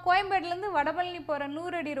 ஆமா, கோயம்பேடுல இருந்து வடபழனி போற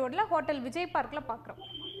 100 அடி ரோட்ல ஹோட்டல் விஜய் பார்க்ல பாக்குறோம்.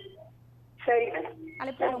 சரி மேடம்.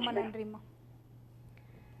 அழைப்புக்கு ரொம்ப நன்றிம்மா.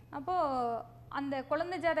 அப்போது அந்த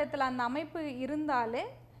குழந்தை ஜாதகத்தில் அந்த அமைப்பு இருந்தாலே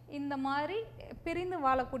இந்த மாதிரி பிரிந்து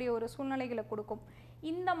வாழக்கூடிய ஒரு சூழ்நிலைகளை கொடுக்கும்.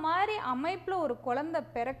 இந்த மாதிரி அமைப்பில் ஒரு குழந்தை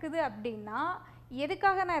பிறக்குது அப்படின்னா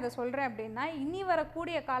எதுக்காக நான் இதை சொல்கிறேன் அப்படின்னா, இனி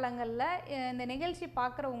வரக்கூடிய காலங்களில் இந்த நிகழ்ச்சி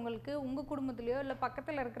பார்க்குறவங்களுக்கு உங்கள் குடும்பத்துலேயோ இல்லை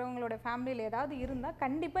பக்கத்தில் இருக்கிறவங்களோட ஃபேமிலியில் ஏதாவது இருந்தால்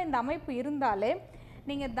கண்டிப்பாக இந்த அமைப்பு இருந்தாலே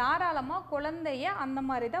நீங்கள் தாராளமாக குழந்தைய அந்த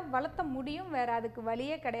மாதிரி தான் வளர்த்த முடியும். வேறு அதுக்கு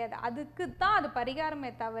வழியே கிடையாது. அதுக்கு தான் அது பரிகாரமே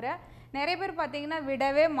தவிர, நிறைய பேர் பார்த்தீங்கன்னா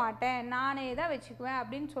விடவே மாட்டேன், நானே தான் வச்சுக்குவேன்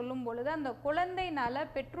அப்படின்னு சொல்லும் பொழுது அந்த குழந்தைனால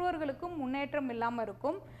பெற்றோர்களுக்கும் முன்னேற்றம் இல்லாமல்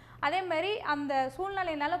இருக்கும். அதே மாதிரி அந்த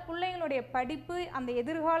சூழ்நிலையினால பிள்ளைங்களுடைய படிப்பு, அந்த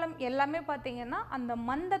எதிர்காலம் எல்லாமே பார்த்தீங்கன்னா அந்த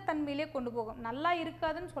மந்தத்தன்மையிலே கொண்டு போகும். நல்லா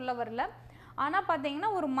இருக்காதுன்னு சொல்ல வரல, ஆனால்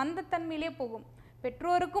பார்த்தீங்கன்னா ஒரு மந்தத்தன்மையிலே போகும்.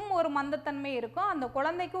 பெற்றோருக்கும் ஒரு மந்தத்தன்மை இருக்கும், அந்த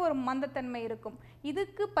குழந்தைக்கும் ஒரு மந்தத்தன்மை இருக்கும்.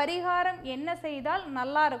 இதுக்கு பரிகாரம் என்ன செய்தால்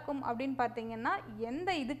நல்லா இருக்கும் அப்படின்னு பார்த்தீங்கன்னா,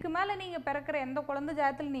 இதுக்கு மேலே நீங்கள் பிறக்கிற எந்த குழந்தை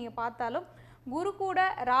ஜாதத்தில் நீங்கள் பார்த்தாலும் குரு கூட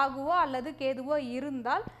ராகுவோ அல்லது கேதுவோ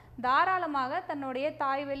இருந்தால் தாராளமாக தன்னுடைய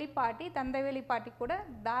தாய் வழி பாட்டி, தந்தை வழி பாட்டி கூட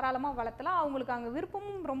தாராளமாக வளர்த்தலாம். அவங்களுக்கு அங்கே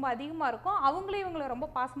விருப்பமும் ரொம்ப அதிகமாக இருக்கும். அவங்களே இவங்களை ரொம்ப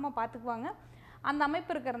பாசமாக பார்த்துக்குவாங்க. அந்த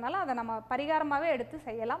அமைப்பு இருக்கிறதுனால அதை நம்ம பரிகாரமாகவே எடுத்து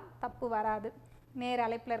செய்யலாம், தப்பு வராது. நேர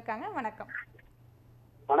அழைப்பில் இருக்காங்க. வணக்கம்.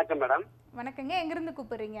 வணக்கம் மேடம். வணக்கங்க. எங்கிருந்து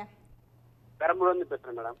கூப்பிடுறீங்க? பெரம்பலூர்ல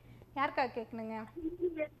பேசுறேன் மேடம். யாருக்கா கேட்கணுங்க?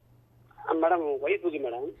 மேடம் ஒய்ஃபுக்கு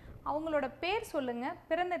மேடம். அவங்களோட பேர் சொல்லுங்க,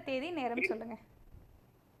 பிறந்த தேதி நேரம் சொல்லுங்க.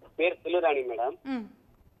 பேர் செல்லுராணி மேடம்.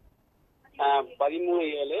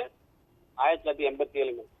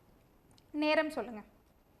 13/7/1987 மேடம். நேரம் சொல்லுங்க.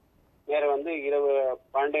 நேரம் வந்து இரவு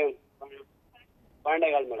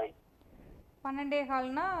 12:15 மேடம்.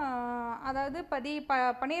 12:15னா அதாவது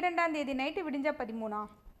 12ஆம் தேதி நைட்டு விடிஞ்சா 13ஆ?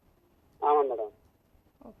 ஆமாம் மேடம்.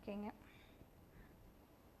 ஓகேங்க.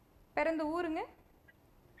 பிறந்த ஊருங்க?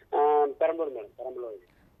 பெரம்பலூர் மேடம். பெரம்பலூர்.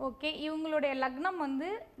 ஓகே. இவங்களுடைய லக்னம் வந்து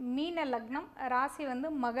மீன லக்னம், ராசி வந்து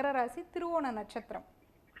மகர ராசி, திருவோண நட்சத்திரம்.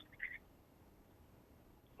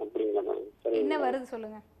 அப்படிங்களா மேடம்? சரி. என்ன வருது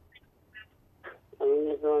சொல்லுங்க.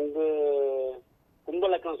 அவங்களுக்கு வந்து கும்ப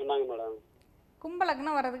லக்னம் சொன்னாங்க மேடம். கும்ப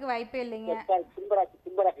லக்னம் வர்றதுக்கு வாய்ப்பே இல்லைங்க.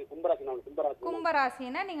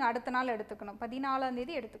 கும்பராசினா நீங்க அடுத்த நாள் எடுத்துக்கணும், 14ஆம்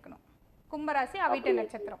தேதி எடுத்துக்கணும். கும்பராசி அவிட்ட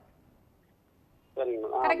நட்சத்திரம்.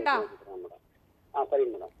 கரெக்டா?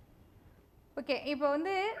 ஓகே. இப்போ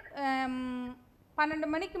வந்து 12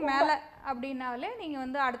 மணிக்கு மேலே அப்படின்னாலே நீங்கள்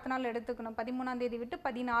வந்து அடுத்த நாள் எடுத்துக்கணும். 13ஆம் தேதி விட்டு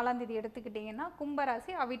 14ஆம் தேதி எடுத்துக்கிட்டிங்கன்னா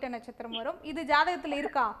கும்பராசி அவிட்ட நட்சத்திரம் வரும். இது ஜாதகத்தில்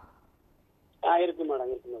இருக்கா? இருக்கு மேடம்.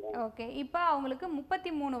 ஓகே. இப்போ அவங்களுக்கு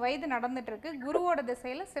 33 வயது நடந்துட்டு இருக்கு. குருவோட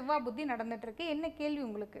திசையில செவ்வாய் புத்தி நடந்துட்டு இருக்கு. என்ன கேள்வி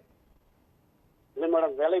உங்களுக்கு? இல்லை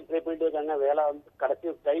மேடம், வேலைக்கு ட்ரை பண்ணிட்டு இருக்காங்க. வேலை வந்து கடைசி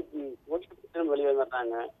வெளியே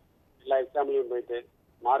வந்துடுறாங்க. எல்லா எக்ஸாம்லையும் போயிட்டு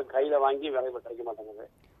மார்க் கையில் வாங்கி வேலை கிடைக்க மாட்டாங்க.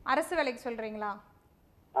 அரசு வேலைக்கு சொல்றீங்களா?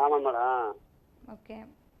 ஆமாம் மேடம். ஓகே.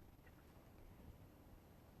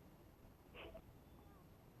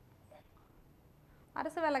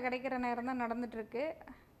 அரசு வேலை கிடைக்கிற நேரம் தான் நடந்துட்டு இருக்கு.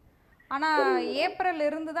 ஆனால் ஏப்ரல்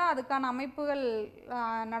இருந்து தான் அதுக்கான அமைப்புகள்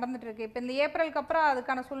நடந்துட்டு இருக்கு. இப்போ இந்த ஏப்ரலுக்கு அப்புறம்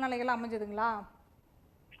அதுக்கான சூழ்நிலைகள் அமைஞ்சதுங்களா?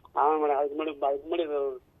 ஆமாம் மேடம். அதுக்கு முன்னாடி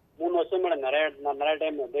 3 வருஷம் மேடம் நிறைய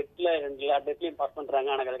டைம் டெட்ல எல்லா டெட்லயும் பாஸ் பண்றாங்க,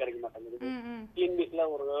 ஆனா அது கிடைக்க மாட்டேங்குது. டிஎன்பிஎஸ்ல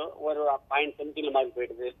ஒரு பாயிண்ட் சென்டில மார்க்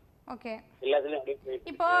போயிடுது. ஓகே. எல்லாத்துலயும் அப்படியே போயிட்டு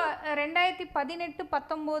இப்போ 2018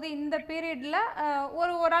 19 இந்த பீரியட்ல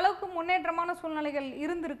ஓரளவுக்கு முன்னேற்றமான சூழ்நிலைகள்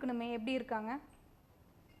இருந்திருக்கணுமே, எப்படி இருக்காங்க?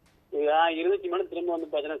 இருந்துச்சு மேடம். திரும்ப வந்து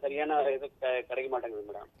பார்த்தீங்கன்னா சரியான இது கிடைக்க மாட்டேங்குது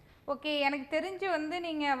மேடம். ஓகே, எனக்கு தெரிஞ்சு வந்து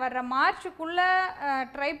நீங்கள் வர்ற மார்ச்சுக்குள்ளே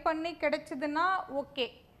ட்ரை பண்ணி கிடைச்சதுன்னா ஓகே.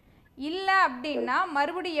 இல்லை அப்படின்னா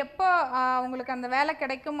மறுபடியும் எப்போ உங்களுக்கு அந்த வேலை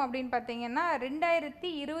கிடைக்கும் அப்படின்னு பார்த்தீங்கன்னா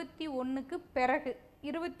 2021க்கு பிறகு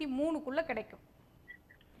 23க்குள்ளே கிடைக்கும்.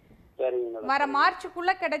 வர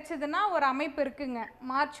மார்ச்சுக்குள்ளே கிடைச்சதுன்னா ஒரு அமைப்பு இருக்குங்க.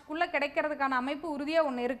 மார்ச்சுக்குள்ளே கிடைக்கிறதுக்கான அமைப்பு உறுதியாக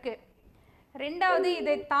ஒன்று இருக்குது. ரெண்டாவது,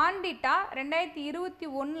 இதை தாண்டிட்டா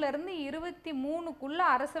 2021லேருந்து 23க்குள்ளே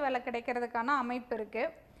அரசு வேலை கிடைக்கிறதுக்கான அமைப்பு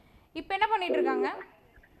இருக்குது. இப்போ என்ன பண்ணிட்டு இருக்காங்க?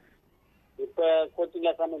 இப்போ கோச்சிங்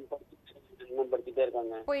கிளாஸ் படிச்சுட்டே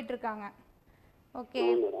இருக்காங்க, போயிட்டு இருக்காங்க. ஓகே,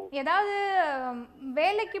 ஏதாவது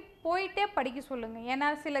வேலைக்கு போயிட்டே படிக்க சொல்லுங்க. ஏன்னா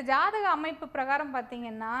சில ஜாதக அமைப்பு பிரகாரம்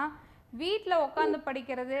பார்த்தீங்கன்னா வீட்டில் உட்காந்து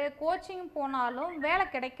படிக்கிறது, கோச்சிங் போனாலும் வேலை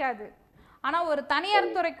கிடைக்காது. ஆனால் ஒரு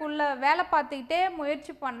தனியார் துறைக்குள்ள வேலை பார்த்துக்கிட்டே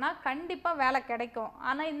முயற்சி பண்ணால் கண்டிப்பாக வேலை கிடைக்கும்.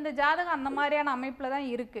 ஆனால் இந்த ஜாதகம் அந்த மாதிரியான அமைப்பில் தான்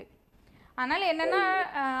இருக்குது. அதனால் என்னென்னா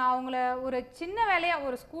அவங்கள ஒரு சின்ன வேலையாக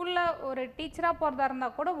ஒரு ஸ்கூலில் ஒரு டீச்சராக போகிறதா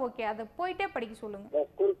இருந்தால் கூட ஓகே, அதை போயிட்டே படிக்க சொல்லுங்கள்.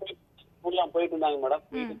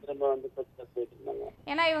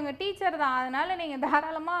 ஏன்னா இவங்க டீச்சர் தான், அதனால் நீங்கள்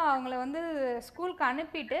தாராளமாக அவங்கள வந்து ஸ்கூலுக்கு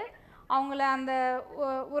அனுப்பிட்டு அவங்கள அந்த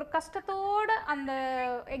ஒரு கஷ்டத்தோடு அந்த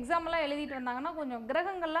எக்ஸாமெல்லாம் எழுதிட்டு வந்தாங்கன்னா கொஞ்சம்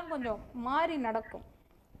கிரகங்கள்லாம் கொஞ்சம் மாறி நடக்கும்.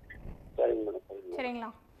 சரிங்களா?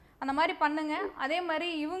 அந்த மாதிரி பண்ணுங்க. அதே மாதிரி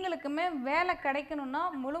இவங்களுக்குமே வேலை கிடைக்கணும்னா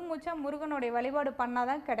முழு மூச்சா முருகனுடைய வழிபாடு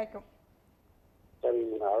பண்ணாதான் கிடைக்கும்.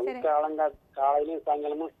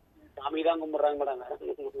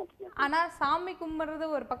 ஆனா சாமி கும்பிடுறது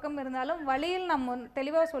ஒரு பக்கம் இருந்தாலும் வழியில் நம்ம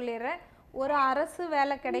தெளிவா சொல்லிடுறேன், ஒரு அரசு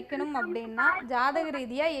வேலை கிடைக்கணும் அப்படின்னா ஜாதக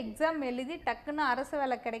ரீதியா எக்ஸாம் எழுதி டக்குன்னு அரசு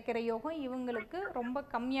வேலை கிடைக்கிற யோகம் இவங்களுக்கு ரொம்ப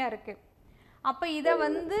கம்மியா இருக்கு. அப்போ இதை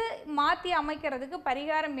வந்து மாற்றி அமைக்கிறதுக்கு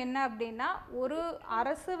பரிகாரம் என்ன அப்படின்னா, ஒரு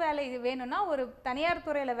அரசு வேலை இது வேணும்னா ஒரு தனியார்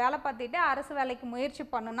துறையில் வேலை பார்த்துட்டு அரசு வேலைக்கு முயற்சி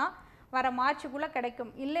பண்ணுனா வர மார்ச்சுக்குள்ளே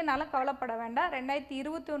கிடைக்கும். இல்லைனாலும் கவலைப்பட வேண்டாம்.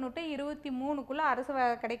 2021 to 23க்குள்ளே அரசு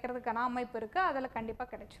வேலை கிடைக்கிறதுக்கான அமைப்பு இருக்குது. அதில் கண்டிப்பாக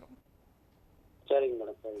கிடைச்சிரும்.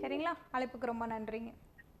 சரிங்களா? அழைப்புக்கு ரொம்ப நன்றிங்க.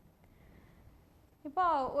 இப்போ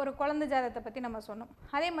ஒரு குழந்தை ஜாதகத்தை பற்றி நம்ம சொன்னோம்.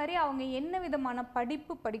 அதே மாதிரி அவங்க என்ன விதமான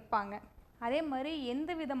படிப்பு படிப்பாங்க, அதே மாதிரி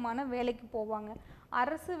எந்த விதமான வேலைக்கு போவாங்க,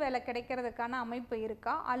 அரசு வேலை கிடைக்கிறதுக்கான அமைப்பு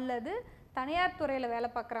இருக்கா, அல்லது தனியார் துறையில் வேலை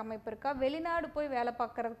பார்க்குற அமைப்பு இருக்கா, வெளிநாடு போய் வேலை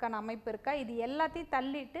பார்க்குறதுக்கான அமைப்பு இருக்கா, இது எல்லாத்தையும்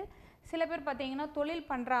தள்ளிட்டு சில பேர் பார்த்தீங்கன்னா தொழில்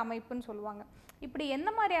பண்ணுற அமைப்புன்னு சொல்லுவாங்க. இப்படி எந்த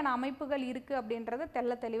மாதிரியான அமைப்புகள் இருக்குது அப்படின்றத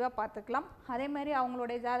தெளிவாக பார்த்துக்கலாம். அதே மாதிரி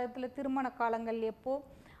அவங்களுடைய ஜாதகத்தில் திருமண காலங்கள் எப்போ,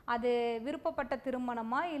 அது விருப்பப்பட்ட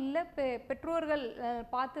திருமணமா இல்லை பெற்றோர்கள்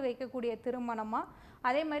பார்த்து வைக்கக்கூடிய திருமணமா,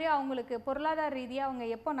 அதே மாதிரி அவங்களுக்கு பொருளாதார ரீதியாக அவங்க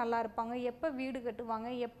எப்போ நல்லா இருப்பாங்க, எப்போ வீடு கட்டுவாங்க,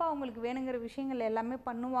 எப்போ அவங்களுக்கு வேணுங்கிற விஷயங்கள் எல்லாமே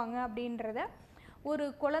பண்ணுவாங்க அப்படின்றத ஒரு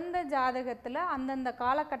குழந்தை ஜாதகத்தில் அந்தந்த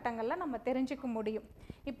காலகட்டங்களில் நம்ம தெரிஞ்சுக்க முடியும்.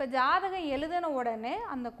 இப்போ ஜாதகம் எழுதின உடனே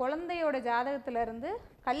அந்த குழந்தையோட ஜாதகத்திலேருந்து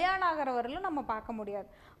கல்யாணம் ஆகிறவர்களும் நம்ம பார்க்க முடியாது.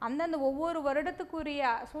 அந்தந்த ஒவ்வொரு வருடத்துக்குரிய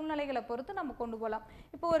சூழ்நிலைகளை பொறுத்து நம்ம கொண்டு போகலாம்.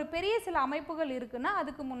 இப்போ ஒரு பெரிய சில அமைப்புகள் இருக்குன்னா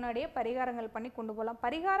அதுக்கு முன்னாடியே பரிகாரங்கள் பண்ணி கொண்டு போகலாம்.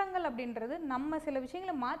 பரிகாரங்கள் அப்படின்றது நம்ம சில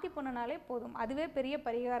விஷயங்களை மாற்றி போனாலே போதும், அதுவே பெரிய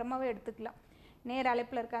பரிகாரமாகவே எடுத்துக்கலாம். நேர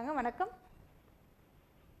அழைப்பில் இருக்காங்க. வணக்கம்.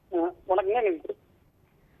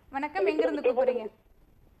 வணக்கம், எங்கிருந்து கூப்பிடுறீங்க?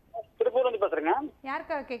 திருப்பூர்லேருந்து பேசுறேங்க.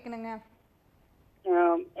 யாருக்காக கேட்கணுங்க?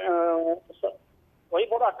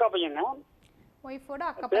 ஒய்ஃபோட அக்கா பையங்க. ஒய்ஃபோட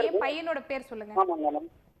அக்கா பையன். பையனோட பேர் சொல்லுங்க. ஆமாங்க,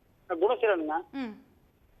 குணசீலனுங்க.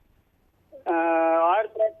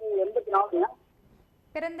 1984ங்க.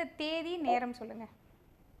 பிறந்த தேதி நேரம் சொல்லுங்க.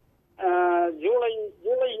 ஜூலை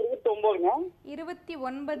 29ங்க.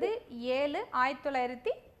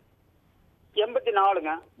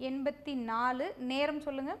 29/7/1984ங்க. 84. நேரம்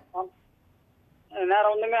சொல்லுங்க.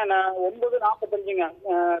 நேரம் வந்துங்க 9:45ங்க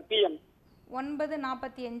PM.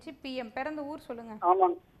 9:45 PM. பிறந்த ஊர் சொல்லுங்க.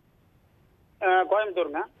 ஆமாங்க,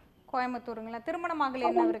 கோயம்புத்தூருங்க. கோயம்புத்தூருங்களா? திருமணம் ஆகல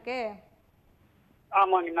என்ன இருக்கு?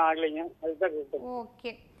 ஆமாங்க, இன்னும் ஆகலைங்க.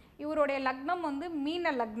 ஓகே. இவருடைய லக்னம் வந்து மீன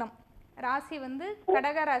லக்னம், ராசி வந்து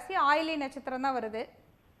கடக ராசி, ஆயிலை நட்சத்திரம் தான் வருது.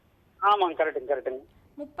 ஆமாங்க, கரெக்டுங்க.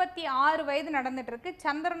 36 வயது நடந்துட்டு இருக்கு.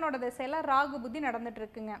 சந்திரனோட திசையில ராகு புத்தி நடந்துட்டு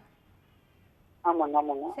இருக்குங்க.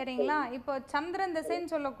 ஆமாங்க. சரிங்களா? இப்போ சந்திரன்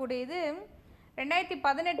திசைன்னு சொல்லக்கூடியது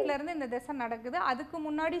 2018 இருந்து இந்த திசை நடக்குது. அதுக்கு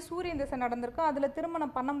முன்னாடி சூரியன் திசை நடந்திருக்கும். அதுல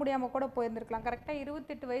திருமணம் பண்ண முடியாம கூட போயிருந்திருக்கலாம். கரெக்டா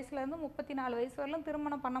 28 வயசுல இருந்து 34 வயசு வரலும்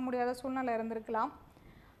திருமணம் பண்ண முடியாத சூழ்நிலை இருந்திருக்கலாம்.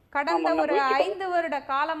 கடந்த ஒரு 5 வருட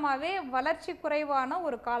காலமாவே வளர்ச்சி குறைவான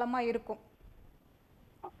ஒரு காலமா இருக்கும்.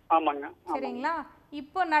 ஆமாங்க. சரிங்களா?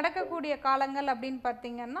 இப்போ நடக்கக்கூடிய காலங்கள் அப்படின்னு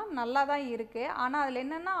பார்த்தீங்கன்னா நல்லா தான் இருக்கு. ஆனா அதுல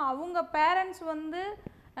என்னன்னா அவங்க பேரண்ட்ஸ் வந்து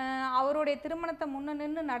அவருடைய திருமணத்தை முன்ன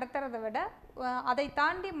நின்று நடத்துறதை விட அதை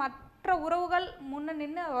தாண்டி மற்ற உறவுகள் முன்ன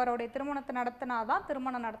நின்று அவருடைய திருமணத்தை நடத்தினாதான்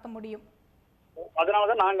திருமணம் நடத்த முடியும்.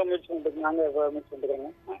 அதனாலதான் நாங்க முயற்சி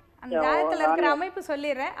பண்ணிருக்கோங்க. அந்த ஜாதகத்துல இருக்கிற அமைப்பு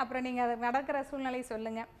சொல்லிடுறேன், அப்புறம் நீங்க அது நடக்கிற சூழ்நிலை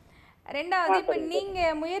சொல்லுங்க. ரெண்டாவது, இப்போ நீங்க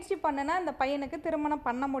முயற்சி பண்ணுனா இந்த பையனுக்கு திருமணம்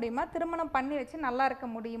பண்ண முடியுமா, திருமணம் பண்ணி வச்சு நல்லா இருக்க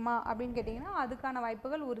முடியுமா அப்படின்னு கேட்டிங்கன்னா அதுக்கான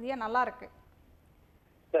வாய்ப்புகள் உறுதியா நல்லா இருக்கு.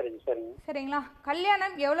 சரிங்களா?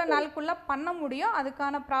 கல்யாணம் எவ்வளோ நாளுக்குள்ள பண்ண முடியும்,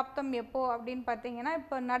 அதுக்கான பிராப்தம் எப்போ அப்படின்னு பார்த்தீங்கன்னா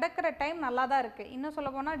இப்போ நடக்கிற டைம் நல்லா தான் இருக்கு. இன்னும்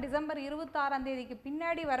சொல்ல போனால் டிசம்பர் 26ஆம் தேதிக்கு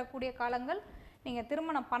பின்னாடி வரக்கூடிய காலங்கள் நீங்க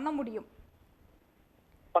திருமணம் பண்ண முடியும்.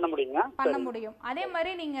 பண்ண முடியும். அதே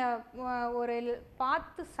மாதிரி நீங்க ஒரு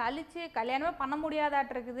பார்த்து சலிச்சு கல்யாணமே பண்ண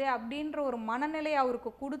முடியாதாட்டு இருக்குது அப்படின்ற ஒரு மனநிலை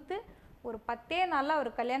அவருக்கு கொடுத்து ஒரு 10 நாள்ல அவர்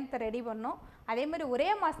கல்யாணத்தை ரெடி பண்ணும். அதே மாதிரி ஒரே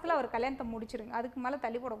மாசத்துல அவர் கல்யாணத்தை முடிச்சிருங்க. அதுக்கு மேல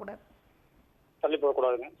தள்ளி போடக்கூடாது.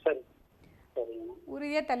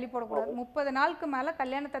 உறுதியா தள்ளி போடக்கூடாது. 30 நாளுக்கு மேல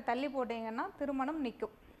கல்யாணத்தை தள்ளி போட்டீங்கன்னா திருமணம்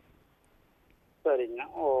நிற்கும்.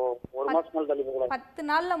 10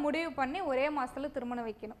 நாள்ல முடிவு பண்ணி ஒரே மாசத்துல திருமணம்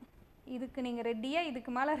வைக்கணும். இதுக்கு நீங்க ரெடியா,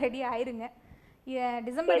 இதுக்கு மேல ரெடி ஆயிருங்க.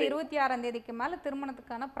 டிசம்பர் 26ஆம் தேதிக்கு மேல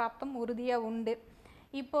திருமணத்துக்கான பிராப்தம் உறுதியா உண்டு.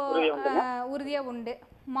 இப்போ உறுதியா உண்டு.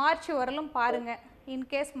 மார்ச் வரலும் பாருங்க.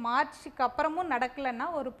 இன்கேஸ் மார்ச்சுக்கு அப்புறமும் நடக்கலைன்னா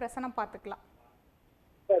ஒரு பிரச்சனை பார்த்துக்கலாம்.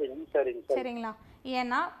 சரிங்களா?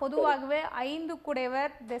 ஏன்னா பொதுவாகவே 5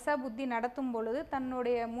 குடைவர் திசை புத்தி நடத்தும் பொழுது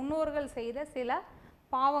தன்னுடைய முன்னோர்கள் செய்த சில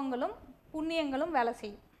பாவங்களும் புண்ணியங்களும் வேலை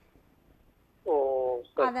செய்யும்.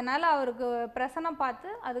 அதனால அவருக்கு பிரசனம் பார்த்து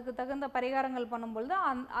அதுக்கு தகுந்த பரிகாரங்கள் பண்ணும்பொழுது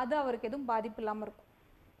அது அவருக்கு எதுவும் பாதிப்பு இல்லாம இருக்கும்.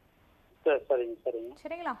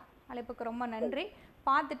 சரிங்களா? அழைப்புக்கு ரொம்ப நன்றி.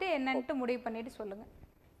 பார்த்துட்டு என்னன்ட்டு முடிவு பண்ணிட்டு சொல்லுங்க.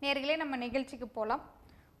 நேர்களே, நம்ம நிகழ்ச்சிக்கு போகலாம்.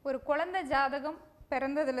 ஒரு குழந்தை ஜாதகம்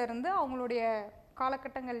பிறந்ததுலேருந்து அவங்களுடைய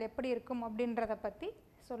காலகட்டங்கள் எப்படி இருக்கும் அப்படின்றத பற்றி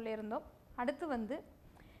சொல்லியிருந்தோம். அடுத்து வந்து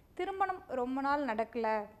திருமணம் ரொம்ப நாள்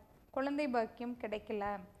நடக்கலை, குழந்தை பாக்கியம் கிடைக்கல,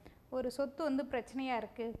 ஒரு சொத்து வந்து பிரச்சனையாக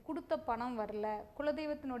இருக்குது, கொடுத்த பணம் வரல,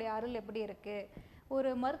 குலதெய்வத்தினுடைய அருள் எப்படி இருக்குது, ஒரு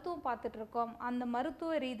மருத்துவம் பார்த்துட்ருக்கோம், அந்த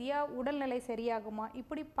மருத்துவ ரீதியாக உடல்நிலை சரியாகுமா,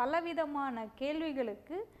 இப்படி பலவிதமான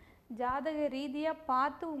கேள்விகளுக்கு ஜாதக ரீதியாக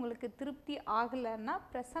பார்த்து உங்களுக்கு திருப்தி ஆகலைன்னா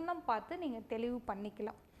பிரசன்னம் பார்த்து நீங்கள் தெளிவு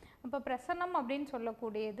பண்ணிக்கலாம். அப்போ பிரசன்னம் அப்படின்னு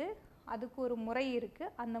சொல்லக்கூடியது அதுக்கு ஒரு முறை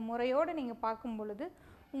இருக்குது. அந்த முறையோடு நீங்கள் பார்க்கும் பொழுது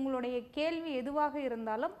உங்களுடைய கேள்வி எதுவாக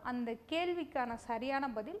இருந்தாலும் அந்த கேள்விக்கான சரியான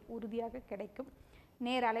பதில் உறுதியாக கிடைக்கும்.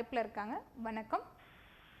 நேர் அழைப்பில் இருக்காங்க. வணக்கம்.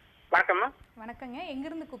 வணக்கம். வணக்கங்க.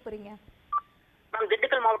 எங்கிருந்து கூப்பிடுறீங்க? மேம்,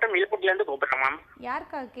 திண்டுக்கல் மாவட்டம் இழுப்பூர்லேருந்து கூப்பிடுறேன் மேம்.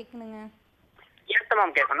 யாருக்காக கேட்கணுங்க? எனக்கு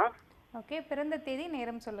மேம் கேட்கணும். ஓகே, பிறந்த தேதி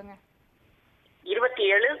நேரம் சொல்லுங்க.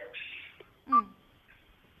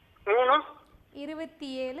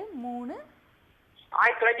 27/3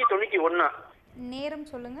 1991. நேரம்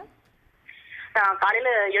சொல்லுங்க. காலையில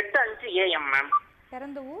 8:05 AM மேம்.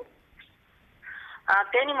 பிறந்த ஊர்?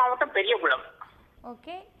 தேனி மாவட்டம் பெரியகுளம்.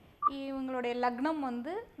 ஓகே. இவங்களுடைய லக்னம்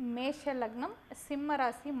வந்து மேஷ லக்னம், சிம்ம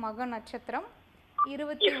ராசி, மக நட்சத்திரம்,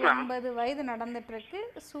 29 வயது நடந்துட்டு இருக்கு.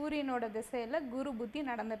 சூரியனோட திசையில குரு புத்தி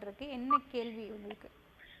நடந்துட்டு இருக்கு. என்ன கேள்வி உங்களுக்கு?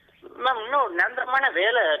 மேம், இன்னும் நிரந்தரமான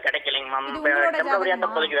வேலை கிடைக்கலைங்க மேம். டெம்பரரியா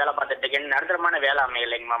வேலை பார்த்துட்டு இருக்கேன். நிரந்தரமான வேலை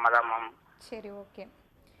அமையலைங்க மேம். அதான் மேம். சரி, ஓகே.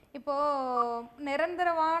 இப்போ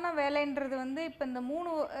நிரந்தரமான வேலைன்றது வந்து இப்போ இந்த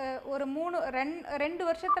ஒரு 2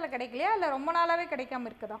 வருஷத்துல கிடைக்கலையா, இல்லை ரொம்ப நாளாவே கிடைக்காம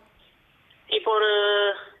இருக்குதா? இப்போ ஒரு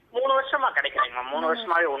 3 வருஷமா கிடைக்கலைங்க மேம். 3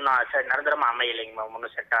 வருஷமாவே ஒன்றும் சரி நிரந்தரமா அமையலைங்க மேம்.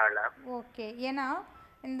 ஒன்றும் செட் ஆகல. ஓகே. ஏன்னா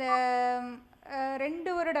இந்த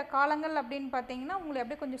 2 வருட காலங்கள் அப்படின்னு பார்த்தீங்கன்னா உங்களை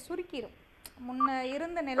அப்படியே கொஞ்சம் சுருக்கிடும். முன்ன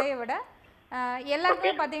இருந்த நிலையை விட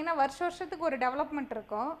எல்லாருமே பார்த்தீங்கன்னா வருஷத்துக்கு ஒரு டெவலப்மெண்ட்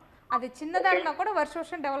இருக்கும். அது சின்னதாக இருந்தால் கூட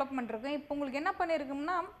வருஷம் டெவலப்மெண்ட் இருக்கும். இப்போ உங்களுக்கு என்ன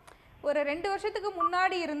பண்ணியிருக்கும்னா ஒரு 2 வருஷத்துக்கு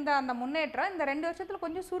முன்னாடி இருந்த அந்த முன்னேற்றம் இந்த 2 வருஷத்துல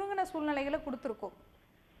கொஞ்சம் சுருங்கின சூழ்நிலைகளை கொடுத்துருக்கும்.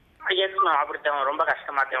 ரொம்ப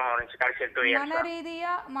கஷ்டமா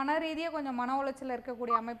மன ரீதியா கொஞ்சம் மன உளைச்சல்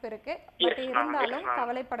இருக்கக்கூடிய அமைப்பு இருக்கு. பட் இருந்தாலும்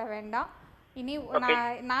கவலைப்பட வேண்டாம். இனி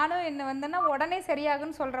நானும் என்ன வந்தேன்னா உடனே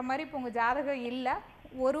சரியாகுன்னு சொல்ற மாதிரி இப்போ உங்க ஜாதகம் இல்ல.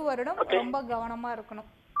 1 வருடம் ரொம்ப கவனமா இருக்கணும்.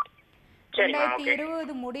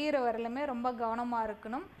 2020 முடிகிற வரலுமே ரொம்ப கவனமா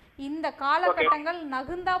இருக்கணும். இந்த காலகட்டங்கள்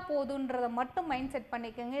நகுந்தா போதுன்றத மட்டும் மைண்ட் செட்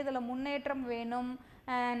பண்ணிக்கோங்க. இதுல முன்னேற்றம் வேணும்,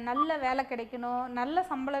 நல்ல வேலை கிடைக்கணும், நல்ல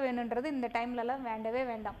சம்பளம் வேணுன்றது இந்த டைம்லலாம் வேண்டவே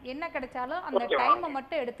வேண்டாம். என்ன கிடைச்சாலும் அந்த டைமை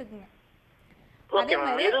மட்டும் எடுத்துக்குங்க. அதே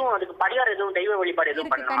மாதிரி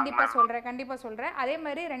கண்டிப்பா சொல்றேன். அதே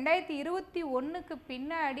மாதிரி 2021க்கு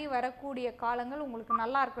பின்னாடி வரக்கூடிய காலங்கள் உங்களுக்கு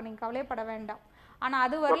நல்லா இருக்கும். நீங்க கவலைப்பட வேண்டாம். ஆனா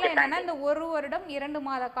அது வரல என்னன்னா இந்த 1 வருடம் 2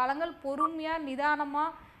 மாத காலங்கள் பொறுமையா நிதானமா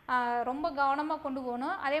ரொம்ப கவனமாக கொண்டு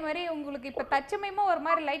போகணும். அதே மாதிரி உங்களுக்கு இப்போ தற்சமயமாக ஒரு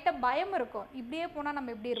மாதிரி லைட்டாக பயம் இருக்கும். இப்படியே போனால்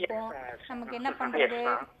நம்ம எப்படி இருப்போம், நமக்கு என்ன பண்ணுறது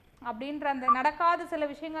அப்படின்ற அந்த நடக்காத சில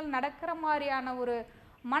விஷயங்கள் நடக்கிற மாதிரியான ஒரு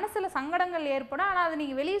மனசில் சங்கடங்கள் ஏற்படும். ஆனால் அதை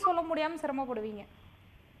நீங்கள் வெளியே சொல்ல முடியாமல் சிரமப்படுவீங்க.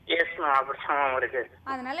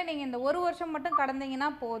 அதனால நீங்கள் இந்த 1 வருஷம் மட்டும் கடந்தீங்கன்னா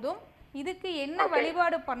போதும். இதுக்கு என்ன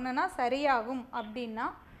வழிபாடு பண்ணுனா சரியாகும் அப்படின்னா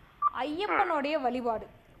ஐயப்பனுடைய வழிபாடு.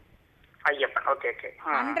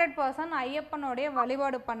 100% ஐயப்பனுடைய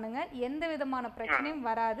வழிபாடு பண்ணுங்க, எந்த விதமான பிரச்சனையும்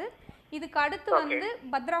வராது. இதுக்கு அடுத்து வந்து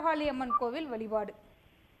பத்ரகாளி அம்மன் கோவில் வழிபாடு.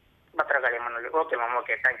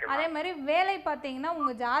 அதே மாதிரி வேலை பார்த்தீங்கன்னா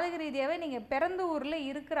உங்க ஜாதக ரீதியாவே நீங்க பிறந்த ஊர்ல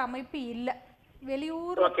இருக்கிற அமைப்பு இல்ல,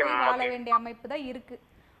 வெளியூர்ல போய் வாழ வேண்டிய அமைப்பு தான் இருக்கு.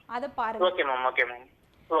 அதை பாருங்க.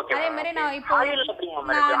 அதே மாதிரி நான் இப்போ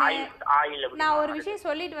நான் ஒரு விஷயம்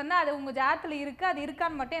சொல்லிட்டு வந்தேன், அது உங்க ஜாதகத்துல இருக்கு, அது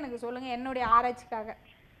இருக்கான்னு மட்டும் எனக்கு சொல்லுங்க என்னுடைய ஆராய்ச்சிக்காக.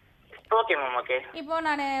 இப்போ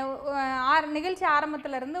நான் நிகழ்ச்சி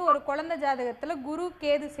ஆரம்பத்துல இருந்து ஒரு குழந்தை ஜாதகத்துல குரு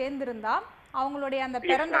கேது சேர்ந்திருந்தா அவங்களுடைய அந்த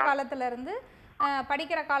பிறந்த காலத்துல இருந்து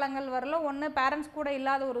படிக்கிற காலங்கள் வரல ஒன்று பேரண்ட்ஸ் கூட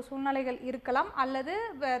இல்லாத ஒரு சூழ்நிலைகள் இருக்கலாம், அல்லது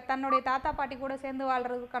தன்னுடைய தாத்தா பாட்டி கூட சேர்ந்து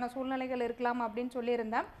வாழ்றதுக்கான சூழ்நிலைகள் இருக்கலாம் அப்படின்னு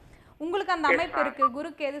சொல்லியிருந்தேன். உங்களுக்கு அந்த அமைப்பு இருக்கு,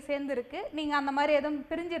 குருக்கு எது சேர்ந்து இருக்கு. நீங்க அந்த மாதிரி எதுவும்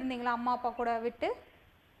பிரிஞ்சிருந்தீங்களா அம்மா அப்பா கூட விட்டு?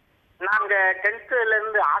 நாங்க 10th ல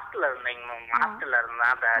இருந்து ஹாஸ்டல்ல இருந்தேங்க மேம். ஹாஸ்டல்ல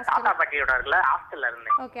இருந்தேன், தாத்தா பாட்டியோட இருக்கல ஹாஸ்டல்ல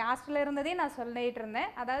இருந்தேன். ஓகே, ஹாஸ்டல்ல இருந்ததே நான் சொல்லிட்டு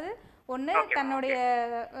இருந்தேன். அதாவது ஒன்று தன்னுடைய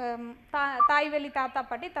தாய் வழி தாத்தா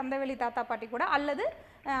பாட்டி தந்தை வழி தாத்தா பாட்டி கூட, அல்லது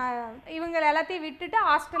இவங்க எல்லாத்தையும் விட்டுட்டு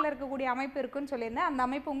ஹாஸ்டல்ல இருக்கக்கூடிய அமைப்பு இருக்குன்னு சொல்லியிருந்தேன். அந்த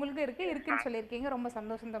அமைப்பு உங்களுக்கு இருக்குன்னு சொல்லியிருக்கீங்க. ரொம்ப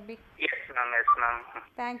சந்தோஷம் தம்பி.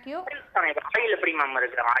 தேங்க்யூ.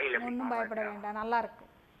 ஒன்றும் பயப்பட வேண்டாம், நல்லா இருக்கு.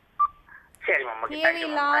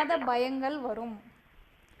 தேவையில்லாத பயங்கள் வரும்,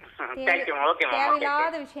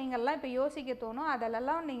 தேவையில்லாத விஷயங்கள்லாம் இப்போ யோசிக்க தோணும்,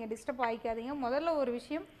 அதெல்லாம் நீங்கள் டிஸ்டர்ப் ஆகிக்காதீங்க. முதல்ல ஒரு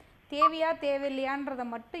விஷயம் தேவையா தேவையில்லையான்றதை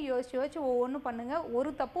மட்டும் யோசிச்சு ஒவ்வொன்றும் பண்ணுங்க, ஒரு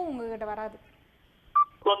தப்பும் உங்ககிட்ட வராது.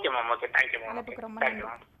 ரொம்ப நன்றி.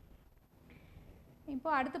 இப்போ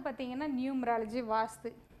அடுத்து பார்த்தீங்கன்னா நியூமராலஜி வாஸ்து.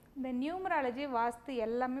 இந்த நியூமராலஜி வாஸ்து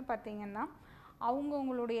எல்லாமே பார்த்தீங்கன்னா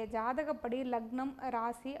அவங்கவுங்களுடைய ஜாதகப்படி லக்னம்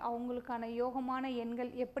ராசி அவங்களுக்கான யோகமான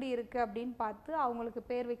எண்கள் எப்படி இருக்குது அப்படின்னு பார்த்து அவங்களுக்கு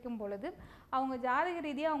பேர் வைக்கும் பொழுது அவங்க ஜாதக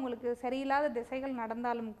ரீதியாக அவங்களுக்கு சரியில்லாத திசைகள்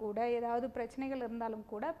நடந்தாலும் கூட, ஏதாவது பிரச்சனைகள் இருந்தாலும்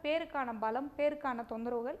கூட பேருக்கான பலம் பேருக்கான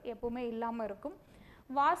தொந்தரவுகள் எப்பவுமே இல்லாமல் இருக்கும்.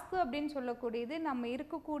 வாஸ்து அப்படின்னு சொல்லக்கூடியது நம்ம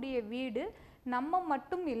இருக்கக்கூடிய வீடு நம்ம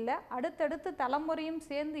மட்டும் இல்லை, அடுத்தடுத்து தலைமுறையும்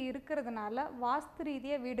சேர்ந்து இருக்கிறதுனால வாஸ்து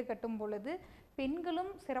ரீதியாக வீடு கட்டும் பொழுது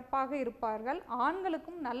பெண்களும் சிறப்பாக இருப்பார்கள்,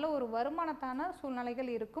 ஆண்களுக்கும் நல்ல ஒரு வருமானத்தான சூழ்நிலைகள்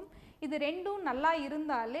இருக்கும். இது ரெண்டும் நல்லா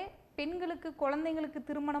இருந்தாலே பெண்களுக்கு குழந்தைங்களுக்கு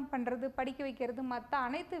திருமணம் பண்ணுறது, படிக்க வைக்கிறது, மற்ற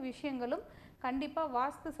அனைத்து விஷயங்களும் கண்டிப்பாக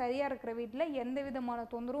வாஸ்து சரியாக இருக்கிற வீட்டில் எந்த விதமான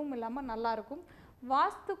தொந்தரவும் இல்லாமல் நல்லாயிருக்கும்.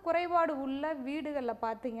 வாஸ்து குறைபாடு உள்ள வீடுகளில்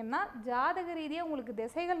பார்த்தீங்கன்னா ஜாதக ரீதியாக உங்களுக்கு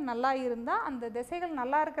திசைகள் நல்லா இருந்தால் அந்த திசைகள்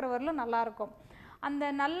நல்லா இருக்கிறவர்களும் நல்லாயிருக்கும். அந்த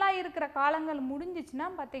நல்லா இருக்கிற காலங்கள் முடிஞ்சிச்சுன்னா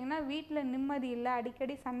பார்த்தீங்கன்னா வீட்டில் நிம்மதி இல்லை,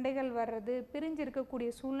 அடிக்கடி சண்டைகள் வர்றது, பிரிஞ்சு இருக்கக்கூடிய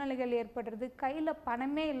சூழ்நிலைகள் ஏற்படுறது, கையில்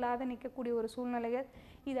பணமே இல்லாத நிற்கக்கூடிய ஒரு சூழ்நிலைகள்,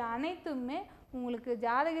 இது அனைத்துமே உங்களுக்கு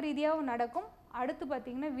ஜாதக ரீதியாகவும் நடக்கும். அடுத்து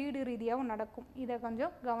பார்த்திங்கன்னா வீடு ரீதியாகவும் நடக்கும். இதை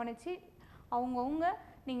கொஞ்சம் கவனித்து அவங்கவுங்க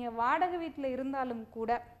நீங்கள் வாடகை வீட்டில் இருந்தாலும்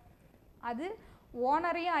கூட அது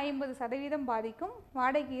ஓனரையும் 50% பாதிக்கும்,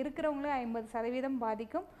 வாடகைக்கு இருக்கிறவங்களையும் 50%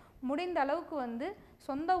 பாதிக்கும். முடிந்த அளவுக்கு வந்து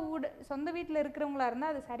சொந்த வீட்டில் இருக்கிறவங்களா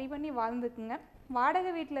இருந்தால் அதை சரி பண்ணி வாழ்ந்துக்குங்க.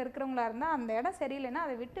 வாடகை வீட்டில் இருக்கிறவங்களா இருந்தால் அந்த இடம் சரியில்லைன்னா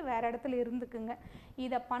அதை விட்டு வேறு இடத்துல இருந்துக்குங்க.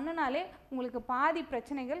 இதை பண்ணினாலே உங்களுக்கு பாதி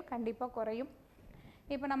பிரச்சனைகள் கண்டிப்பாக குறையும்.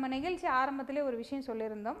 இப்போ நம்ம நிகழ்ச்சி ஆரம்பத்திலே ஒரு விஷயம்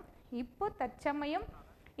சொல்லியிருந்தோம், இப்போ தற்சமயம்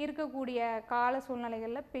இருக்கக்கூடிய கால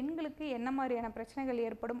சூழ்நிலைகளில் பெண்களுக்கு என்ன மாதிரியான பிரச்சனைகள்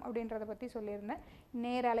ஏற்படும் அப்படின்றத பற்றி சொல்லியிருந்தேன்.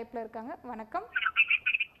 நேர அழைப்பில் இருக்காங்க. வணக்கம்.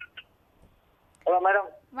 மேடம்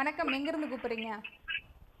வணக்கம், எங்கேருந்து கூப்பிட்றீங்க?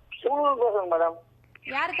 மேடம்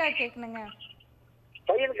யாருக்காக கேட்கணுங்க?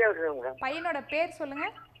 பையனோட பேர் சொல்லுங்க.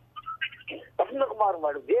 வசந்தகுமார்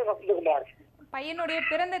மேடம். வசந்தகுமார். பையனுடைய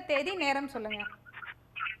பிறந்த தேதி நேரம் சொல்லுங்க.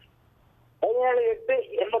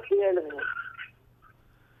 17/8/87.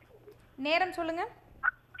 நேரம் சொல்லுங்க.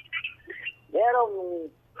 நேரம்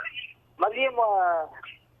மதியம்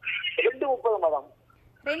 2:30 மேடம்.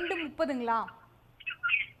 2:30ங்களா?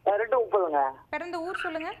 2:30ங்க. பிறந்த ஊர்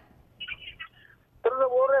சொல்லுங்க. பிறந்த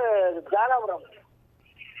ஊர் தாராபுரம்.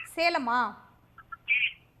 சேலமா?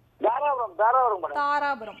 தாராபுரம் மேடம்.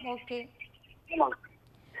 தாராபுரம். ஓகே.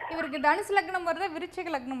 இவருக்கு தனுசு லக்னம் வருதா விருச்சிக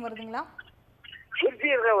லக்னம் வருதுங்களா?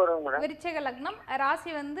 விருச்சிக லக்னம்.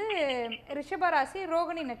 ராசி வந்து ரிஷப ராசி,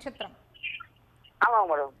 ரோகிணி நட்சத்திரம். ஆமாம்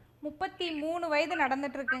மேடம். 33 வயது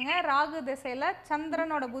நடந்துட்டு இருக்குங்க. ராகு திசையில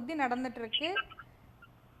சந்திரனோட புத்தி நடந்துட்டு இருக்கு.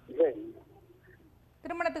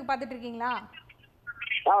 திருமணத்துக்கு பார்த்துட்டு இருக்கீங்களா?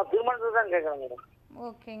 திருமணத்துக்கு தான் கேட்குறேன் மேடம்.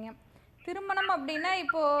 ஓகேங்க. திருமணம் அப்படின்னா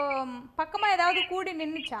இப்போ பக்கமாக ஏதாவது கூடி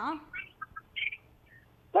நின்றுச்சா?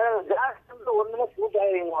 மேடம் ஜாதகம் ஒண்ணுமே சூட்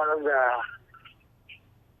ஆகிடுங்க மேடம்.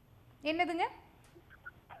 என்னதுங்க?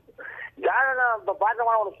 ஜாதகம் இப்போ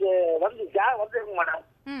பார்த்தோம்னா உனக்கு வந்து ஜாதகம் வந்துருங்க மேடம்.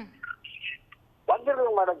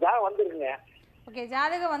 வந்துருக்குங்க மேடம், ஜாதகம் வந்துருக்குங்க. ஓகே,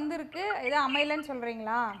 ஜாதகம் வந்திருக்கு, ஏதோ அமையலன்னு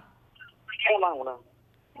சொல்கிறீங்களா? ஆமாங்க மேடம்.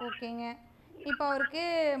 ஓகேங்க. இப்போ அவருக்கு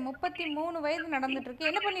 33 வயது நடந்துட்டுருக்கு.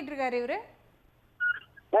 என்ன பண்ணிட்டு இருக்காரு இவர்?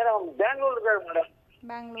 மேடம் பெங்களூர் இருக்காரு மேடம்.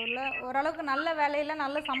 பெங்களூரில் ஓரளவுக்கு நல்ல வேலையில்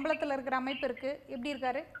நல்ல சம்பளத்தில் இருக்கிற அமைப்பு இருக்குது. எப்படி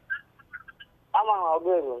இருக்காரு? ஆமாங்க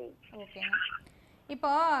அப்படியே. ஓகேங்க.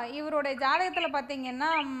 இப்போ இவருடைய ஜாதகத்தில் பார்த்தீங்கன்னா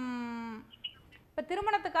இப்போ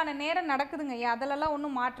திருமணத்துக்கான நேரம் நடக்குதுங்க ஐயா, அதிலெல்லாம்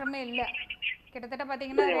ஒன்றும் மாற்றமே இல்லை. கிட்டத்தட்ட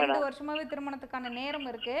பார்த்தீங்கன்னா 2 வருஷமாகவே திருமணத்துக்கான நேரம்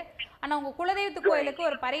இருக்குது. ஆனால் உங்கள் குலதெய்வத்து கோயிலுக்கு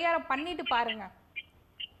ஒரு பரிகாரம் பண்ணிட்டு பாருங்க.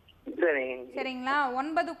 சரிங்களா?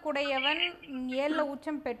 9 குடையவன் 7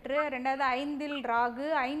 உச்சம் பெற்று, 2வது 5 ராகு,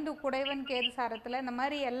 5 குடைவன் கேது சாரத்தில், இந்த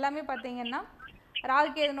மாதிரி எல்லாமே பார்த்தீங்கன்னா ராகு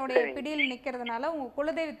கேதுனுடைய பிடியில் நிற்கிறதுனால உங்கள்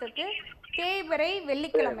குலதெய்வத்துக்கு தேய்பிறை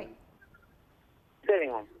வெள்ளிக்கிழமை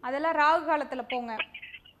அதெல்லாம் ராகு காலத்தில் போங்க.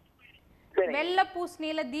 வெள்ளை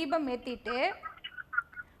பூசணியில் தீபம் ஏற்றிட்டு,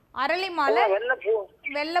 அரளி மாலை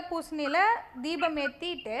வெள்ளை பூசணியில் தீபம்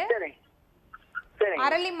ஏற்றிட்டு,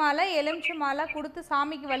 அரளி மாலை எலுமிச்சை மாலை கொடுத்து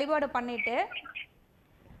சாமிக்கு வழிபாடு பண்ணிட்டு,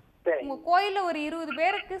 உங்க கோயில்ல ஒரு 20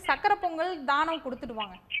 பேருக்கு சக்கரை பொங்கல் தானம்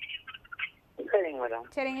கொடுத்துடுவாங்க.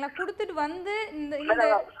 சரிங்களா? கொடுத்துட்டு வந்து இந்த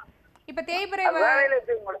இப்ப தேய்பிறை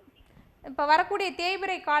இப்ப வரக்கூடிய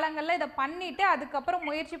தேய்பிறை காலங்கள்ல இதை பண்ணிட்டு அதுக்கப்புறம்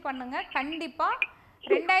முயற்சி பண்ணுங்க. கண்டிப்பா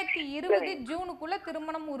 2020 ஜூனுக்குள்ள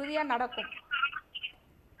திருமணம் உறுதியா நடக்கும்.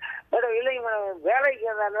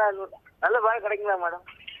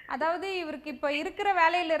 அதாவது இவருக்கு இப்ப இருக்கிற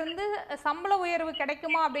வேலையில இருந்து சம்பள உயர்வு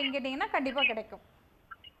கிடைக்குமா அப்படின்னு கேட்டீங்கன்னா கண்டிப்பா கிடைக்கும்.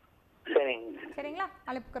 சரிங்களா?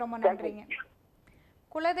 அழைப்புக்கு ரொம்ப நன்றிங்க.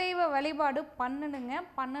 குலதெய்வ வழிபாடு பண்ணணுங்க.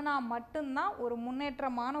 பண்ணுனா மட்டும்தான் ஒரு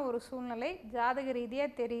முன்னேற்றமான ஒரு சூழ்நிலை ஜாதக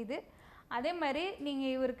ரீதியாக தெரியுது. அதே மாதிரி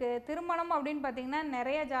நீங்கள் இவருக்கு திருமணம் அப்படின்னு பார்த்தீங்கன்னா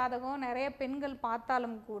நிறைய ஜாதகம் நிறைய பெண்கள்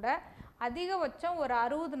பார்த்தாலும் கூட அதிகபட்சம் ஒரு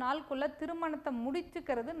 60 நாளுக்குள்ளே திருமணத்தை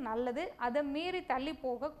முடிச்சுக்கிறது நல்லது. அதை மீறி தள்ளி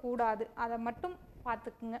போகக்கூடாது. அதை மட்டும்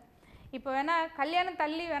பார்த்துக்குங்க. இப்போ வேணால் கல்யாணம்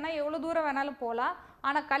தள்ளி வேணால் எவ்வளோ தூரம் வேணாலும் போகலாம்.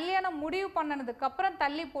 ஆனால் கல்யாணம் முடிவு பண்ணதுக்கப்புறம்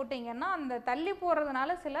தள்ளி போட்டிங்கன்னா அந்த தள்ளி போகிறதுனால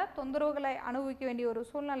சில தொந்தரவுகளை அனுபவிக்க வேண்டிய ஒரு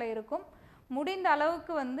சூழ்நிலை இருக்கும். முடிந்த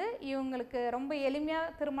அளவுக்கு இவங்களுக்கு ரொம்ப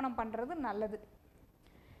எளிமையாக திருமணம் பண்ணுறது நல்லது.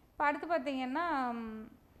 இப்போ அடுத்து பார்த்திங்கன்னா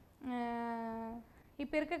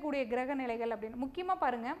இப்போ இருக்கக்கூடிய கிரக நிலைகள் அப்படின்னு முக்கியமாக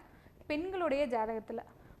பாருங்கள். பெண்களுடைய ஜாதகத்தில்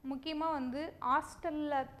முக்கியமாக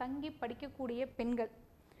ஹாஸ்டலில் தங்கி படிக்கக்கூடிய பெண்கள்,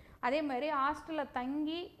 அதே மாதிரி ஹாஸ்டலில்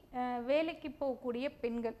தங்கி வேலைக்கு போகக்கூடிய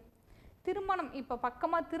பெண்கள், திருமணம் இப்போ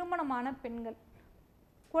பக்கமாக திருமணமான பெண்கள்,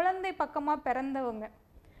 குழந்தை பக்கமாக பிறந்தவங்க,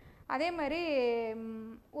 அதே மாதிரி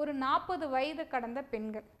ஒரு 40 வயது கடந்த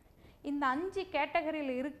பெண்கள், இந்த 5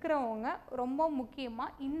 கேட்டகரியில் இருக்கிறவங்க ரொம்ப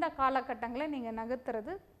முக்கியமாக இந்த காலகட்டங்களை நீங்கள்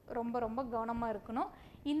நகர்த்துறது ரொம்ப ரொம்ப கவனமாக இருக்கணும்.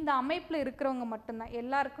 இந்த அமைப்பில் இருக்கிறவங்க மட்டும்தான்,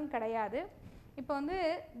 எல்லாருக்கும் கிடையாது. இப்போ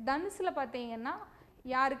தனுசில் பார்த்தீங்கன்னா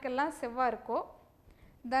யாருக்கெல்லாம் செவ்வாய் இருக்கோ,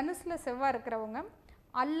 தனுசில் செவ்வாய் இருக்கிறவங்க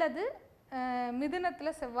அல்லது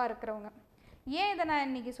மிதுனத்தில் செவ்வாய் இருக்கிறவங்க. ஏன் இதை நான்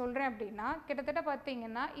இன்றைக்கி சொல்கிறேன் அப்படின்னா, கிட்டத்தட்ட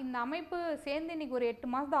பார்த்தீங்கன்னா இந்த அமைப்பு சேர்ந்து இன்றைக்கி ஒரு 8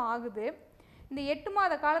 மாதம் தான் ஆகுது. இந்த 8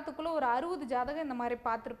 மாத காலத்துக்குள்ளே ஒரு 60 ஜாதகம் இந்த மாதிரி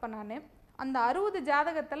பார்த்துருப்பேன் நான். அந்த 60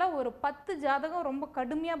 ஜாதகத்தில் ஒரு 10 ஜாதகம் ரொம்ப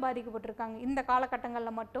கடுமையாக பாதிக்கப்பட்டிருக்காங்க இந்த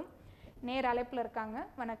காலகட்டங்களில் மட்டும். நேர் அழைப்பில் இருக்காங்க.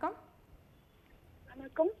 வணக்கம்.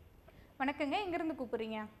 வணக்கம். வணக்கங்க. எங்கேருந்து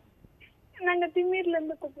கூப்பிட்றீங்க? நாங்கள்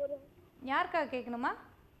திமீர்லேருந்து கூப்பிட்றோம். யாருக்காக கேட்கணுமா?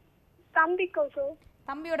 தம்பிக்கோசோ.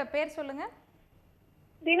 தம்பியோட பேர் சொல்லுங்கள்.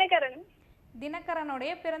 தினகரன்.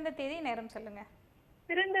 தினகரனுடைய பிறந்த தேதி நேரம் சொல்லுங்கள்.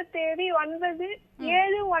 பிறந்த தேதி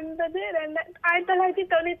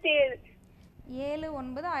 9/7/1997.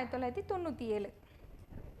 7/9/1997.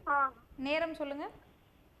 நேரம் சொல்லுங்க.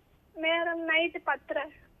 நேரம் நைட் 10:30.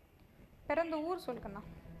 பிறந்த ஊர் சொல்லுங்கண்ணா.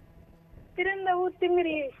 பிறந்த ஊர்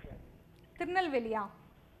திமிரி. திருநெல்வேலியா?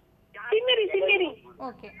 திமிரி.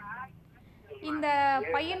 ஓகே. இந்த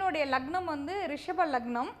பையனுடைய லக்னம் ரிஷப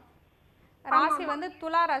லக்னம், ராசி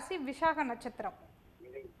துலா ராசி, விசாக நட்சத்திரம்.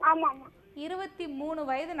 ஆமா ஆமா. 23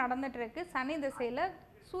 வயது நடந்துட்டு இருக்கு. சனி திசையில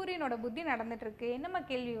சூரியனோட புத்தி நடந்துட்டு இருக்கு. என்னம்மா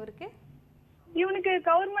கேள்வி இவருக்கு? இவனுக்கு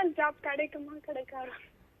கவர்மெண்ட் ஜாப் கிடைக்குமா கிடைக்காதா?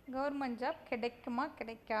 கவர்மெண்ட் ஜாப் கிடைக்குமா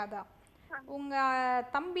கிடைக்காதா? உங்க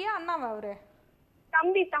தம்பியா அண்ணாவா அவரு?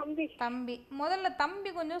 தம்பி. தம்பி. முதல்ல தம்பி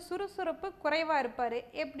கொஞ்சம் சுறுசுறுப்பு குறைவா இருப்பாரு.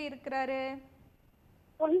 எப்படி இருக்கிறாரு?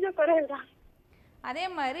 கொஞ்சம் குறைவுதான். அதே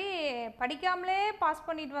மாதிரி படிக்காமலே பாஸ்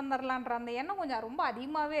பண்ணிட்டு வந்துடலான்ற அந்த எண்ணம் கொஞ்சம் ரொம்ப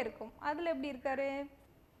அதிகமாகவே இருக்கும். அதில் எப்படி இருக்காரு?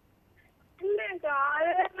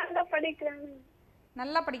 நல்லா படிக்கிறானா?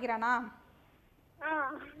 நல்லா படிக்கிறானா?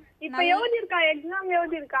 இப்ப எழுதிருக்கா, எக்ஸாம்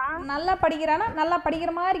எழுதிருக்கா. நல்லா படிக்கிறானா? நல்லா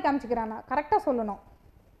படிக்கிற மாதிரி காமிச்சுக்கிறானா? கரெக்டா சொல்லணும்.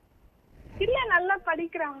 இல்ல, நல்லா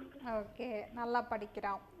படிக்கிறான். ஓகே, நல்லா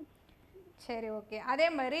படிக்கிறான். சரி, ஓகே. அதே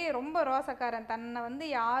மாதிரி ரொம்ப ரோசக்காரன், தன்னை வந்து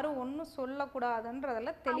யாரும் ஒன்றும்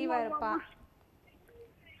சொல்லக்கூடாதுன்றதுல தெளிவா இருப்பான்.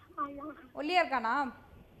 ஒல்லியா இருக்கானா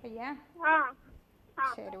பையன்?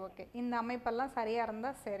 சரி, ஓகே. இந்த அமைப்பெல்லாம் சரியா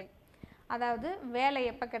இருந்தா சரி. அதாவது வேலை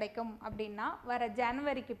எப்போ கிடைக்கும் அப்படின்னா வர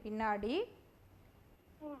ஜனவரிக்கு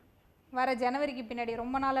பின்னாடி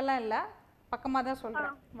ரொம்ப நாளெல்லாம் இல்லை, பக்கமாக தான்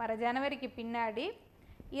சொல்கிறேன். வர ஜனவரிக்கு பின்னாடி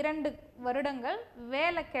 2 வருடங்கள்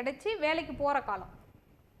வேலை கிடைச்சி வேலைக்கு போகிற காலம்.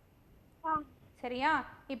 சரியா?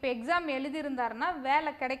 இப்போ எக்ஸாம் எழுதியிருந்தாருன்னா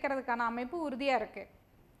வேலை கிடைக்கிறதுக்கான அமைப்பு உறுதியாக இருக்குது.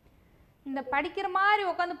 இந்த படிக்கிற மாதிரி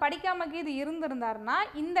உட்காந்து படிக்காமக்கு இது இருந்திருந்தாருன்னா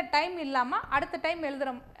இந்த டைம் இல்லாமல் அடுத்த டைம்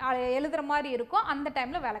எழுதுகிற மாதிரி இருக்கும், அந்த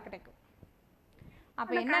டைமில் வேலை கிடைக்கும்.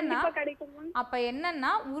 அப்போ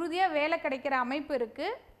என்னன்னா உறுதியாக வேலை கிடைக்கிற அமைப்பு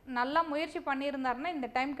இருக்குது. நல்லா முயற்சி பண்ணியிருந்தாருன்னா இந்த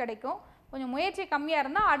டைம் கிடைக்கும். கொஞ்சம் முயற்சி கம்மியாக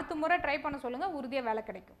இருந்தால் அடுத்த முறை ட்ரை பண்ண சொல்லுங்கள், உறுதியாக வேலை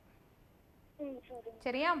கிடைக்கும்.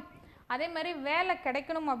 சரியா? அதே மாதிரி வேலை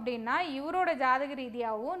கிடைக்கணும் அப்படின்னா இவரோட ஜாதக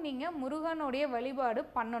ரீதியாகவும் நீங்கள் முருகனுடைய வழிபாடு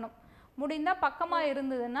பண்ணணும். முடிந்தால் பக்கமாக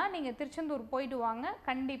இருந்ததுன்னா நீங்கள் திருச்செந்தூர் போயிட்டு வாங்க,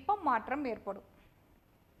 கண்டிப்பாக மாற்றம் ஏற்படும்.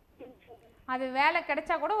 அது வேலை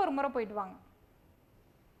கிடைச்சா கூட ஒரு முறை போயிட்டு வாங்க.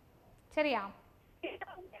 சரியா?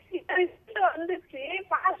 வந்துச்சு,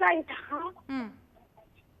 பாஸ் ஆயிட்டான்.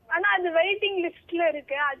 ஆனா அது வெயிட்டிங் லிஸ்ட்ல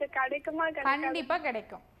இருக்கு, அது கிடைக்குமா? கண்டிப்பா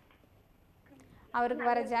கிடைக்கும். அவருக்கு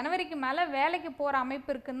வர ஜனவரிக்கு மேல வேலைக்கு போற அமைப்பு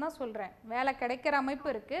இருக்குன்னு தான் சொல்றேன். வேலை கிடைக்கிற அமைப்பு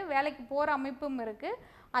இருக்கு, வேலைக்கு போற அமைப்பும் இருக்கு.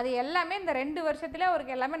 அது எல்லாமே இந்த 2 வருஷத்துல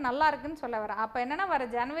அவருக்கு எல்லாமே நல்லா இருக்குன்னு சொல்ல வரேன். அப்ப என்னன்னா வர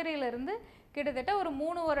ஜனவரியில இருந்து கிட்டத்தட்ட ஒரு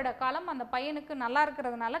 3 வருட காலம் அந்த பையனுக்கு நல்லா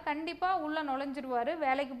இருக்கிறதுனால கண்டிப்பா உள்ள நுழைஞ்சிருவாரு,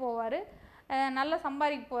 வேலைக்கு போவாரு, நல்லா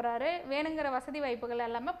சம்பாதிக்க போறாரு, வேணுங்கிற வசதி வாய்ப்புகள்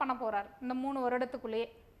எல்லாமே பண்ண போறாரு இந்த 3 வருடத்துக்குள்ளேயே.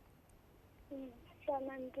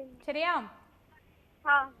 சரியா?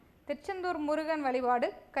 திருச்செந்தூர் முருகன் வழிபாடு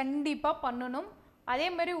கண்டிப்பா பண்ணணும். அதே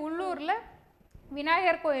மாதிரி உள்ளூர்ல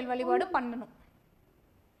விநாயகர் கோயில் வழிபாடு பண்ணணும்.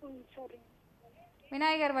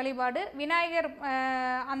 விநாயகர் வழிபாடு, விநாயகர்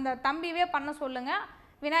அந்த தம்பிவே பண்ண சொல்லுங்க,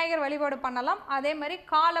 விநாயகர் வழிபாடு பண்ணலாம். அதே மாதிரி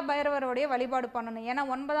கால பைரவருடைய வழிபாடு பண்ணணும். ஏன்னா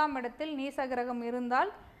 9ஆம் இடத்தில் நீச கிரகம்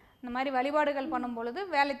இருந்தால் இந்த மாதிரி வழிபாடுகள் பண்ணும் பொழுது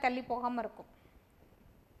வேலை தள்ளி போகாம இருக்கும்.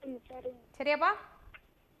 சரியாப்பா?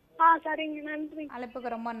 சரிங்க, நன்றி. அழைப்புக்கு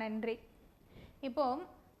ரொம்ப நன்றி. இப்போ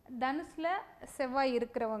தனுசுல செவ்வாய்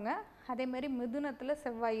இருக்கிறவங்க, அதே மாதிரி மிதுனத்தில்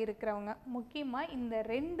செவ்வாய் இருக்கிறவங்க, முக்கியமாக இந்த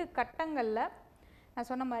 2 கட்டங்களில் நான்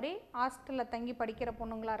சொன்ன மாதிரி ஹாஸ்டலில் தங்கி படிக்கிற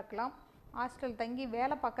பொண்ணுங்களாக இருக்கலாம், ஹாஸ்டல் தங்கி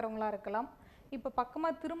வேலை பார்க்குறவங்களா இருக்கலாம், இப்போ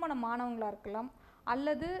பக்கமாக திருமணம் ஆனவங்களாக இருக்கலாம்,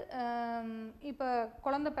 அல்லது இப்போ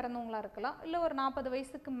குழந்தை பிறந்தவங்களாக இருக்கலாம், இல்லை ஒரு 40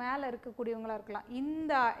 வயசுக்கு மேலே இருக்கக்கூடியவங்களாக இருக்கலாம்.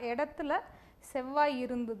 இந்த இடத்துல செவ்வாய்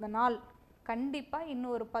இருந்ததுனால் கண்டிப்பாக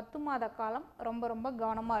இன்னும் ஒரு 10 மாத காலம் ரொம்ப ரொம்ப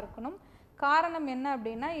கவனமாக இருக்கணும். காரணம் என்ன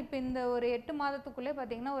அப்படின்னா இப்போ இந்த ஒரு 8 மாதத்துக்குள்ளே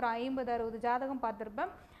பார்த்திங்கன்னா ஒரு 50-60 ஜாதகம்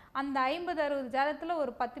பார்த்துருப்பேன். அந்த 50-60 ஜாதகத்தில்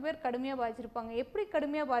ஒரு 10 பேர் கடுமையாக பாதிச்சிருப்பாங்க. எப்படி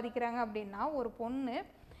கடுமையாக பாதிக்கிறாங்க அப்படின்னா, ஒரு பொண்ணு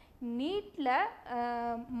நீட்டில்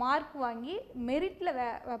மார்க் வாங்கி மெரிட்டில்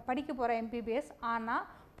படிக்க போகிற MBBS, ஆனால்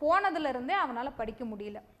போனதுலேருந்தே அவனால் படிக்க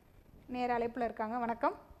முடியல. நேர அழைப்பில் இருக்காங்க.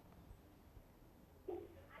 வணக்கம்.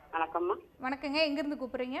 வணக்கம்மா. வணக்கங்க. எங்கேருந்து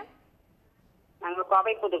கூப்பிட்றீங்க? நாங்கள்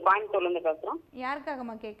கோயம்புத்தூர்லேருந்து பேசுகிறோம்.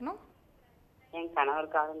 யாருக்காகம்மா கேட்கணும்? என்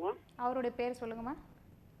கணவருக்காகங்க. அவருடைய பேர் சொல்லுங்கம்மா.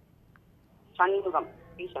 சண்முகம்,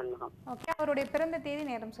 பி. சண்முகம். ஓகே. அவருடைய பிறந்த தேதி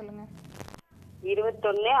நேரம் சொல்லுங்கள்.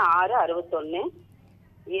 21/6/61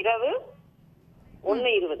 இரவு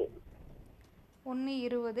 1:20.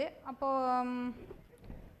 1:20. அப்போது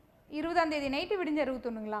 20ஆம் தேதி நைட்டு விடிஞ்ச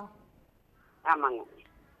 61ங்களா? ஆமாங்க.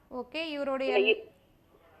 ஓகே. இவருடைய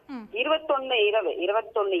 21 இரவு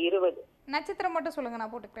 21:20. நட்சத்திரம் மட்டும் சொல்லுங்க,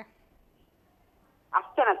 நான் போட்டுக்கிறேன்.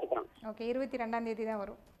 அஸ்த நட்சத்திரம். ஓகே. 22ஆம் தேதி தான்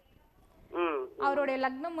வரும். அவருடைய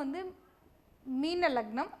லக்னம் வந்து மீன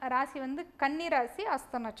லக்னம், ராசி வந்து கன்னி ராசி,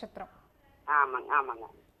 அஸ்த நட்சத்திரம். ஆமாங்க ஆமாங்க.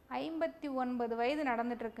 59 வயது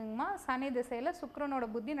நடந்துட்டு இருக்குங்கம்மா. சனி திசையில் சுக்கிரனோட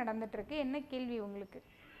புத்தி நடந்துட்டு இருக்கு. என்ன கேள்வி உங்களுக்கு?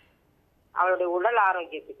 அவருடைய உடல்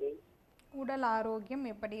ஆரோக்கியத்துக்கு. உடல் ஆரோக்கியம்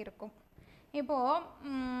எப்படி இருக்கும்?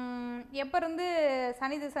 இப்போது எப்போ இருந்து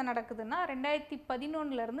சனி திசை நடக்குதுன்னா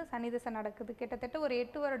 2011 சனி திசை நடக்குது. கிட்டத்தட்ட ஒரு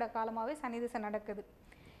 8 வருட காலமாகவே சனி திசை நடக்குது.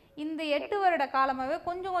 இந்த 8 வருட காலமாகவே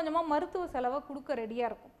கொஞ்சம் கொஞ்சமாக மருத்துவ செலவை கொடுக்க ரெடியாக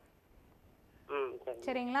இருக்கும்.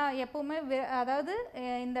 சரிங்களா? எப்பவுமே அதாவது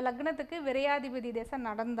இந்த லக்னத்துக்கு விரையாதிபதி திசை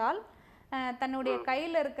நடந்தால் தன்னுடைய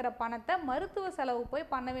கையில் இருக்கிற பணத்தை மருத்துவ செலவு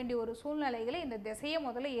போய் பண்ண வேண்டிய ஒரு சூழ்நிலைகளை இந்த திசையை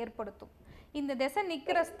முதல்ல ஏற்படுத்தும். இந்த திசை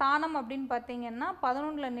நிற்கிற ஸ்தானம் அப்படின்னு பார்த்தீங்கன்னா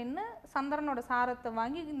 11ல் நின்று சந்திரனோட சாரத்தை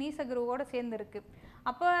வாங்கி நீசகுருவோடு சேர்ந்துருக்கு.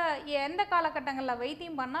 அப்போ எந்த காலகட்டங்களில்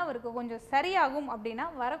வைத்தியம் பண்ணால் அவருக்கு கொஞ்சம் சரியாகும் அப்படின்னா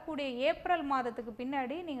வரக்கூடிய ஏப்ரல் மாதத்துக்கு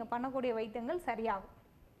பின்னாடி நீங்கள் பண்ணக்கூடிய வைத்தியங்கள் சரியாகும்.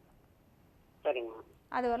 சரிங்க.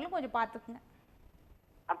 அது வரலும் கொஞ்சம் பார்த்துக்குங்க.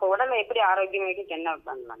 அப்போ உடலை எப்படி ஆரோக்கியமாக என்ன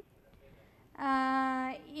பண்ணலாம்?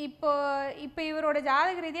 இப்போ இப்போ இவரோட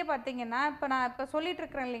ஜாதக ரீதியாக பார்த்தீங்கன்னா, இப்போ நான் இப்போ சொல்லிட்டு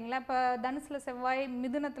இருக்கிறேன் இல்லைங்களா, இப்போ தனுசில் செவ்வாய்,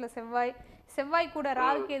 மிதுனத்தில் செவ்வாய், செவ்வாய் கூட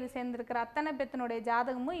ராகு கேது சேர்ந்துருக்கிற அத்தனை பேத்தினுடைய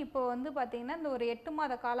ஜாதகமும் இப்போ வந்து பார்த்தீங்கன்னா இந்த ஒரு 8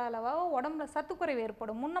 மாத கால அளவாக உடம்புல சத்துக்குறைவு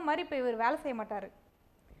ஏற்படும். முன்ன மாதிரி இப்போ இவர் வேலை செய்ய மாட்டார்.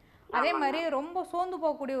 அதே மாதிரி ரொம்ப சோர்ந்து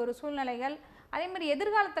போகக்கூடிய ஒரு சூழ்நிலைகள், அதே மாதிரி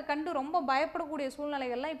எதிர்காலத்தை கண்டு ரொம்ப பயப்படக்கூடிய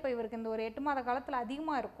சூழ்நிலைகள்லாம் இப்போ இவருக்கு இந்த ஒரு 8 மாத காலத்தில்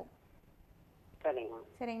அதிகமாக இருக்கும்.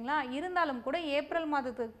 சரிங்களா? இருந்தாலும் கூட ஏப்ரல்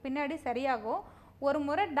மாதத்துக்கு பின்னாடி சரியாகும். ஒரு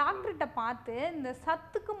முறை டாக்டர்கிட்ட பார்த்து இந்த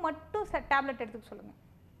சத்துக்கு மட்டும் டேப்லெட் எடுத்துக்க சொல்லுங்க.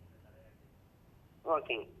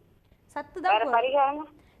 ஓகேங்க.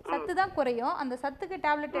 சத்து தான் குறையும். அந்த சத்துக்கு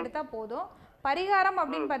டேப்லெட் எடுத்தா போதும். பரிகாரம்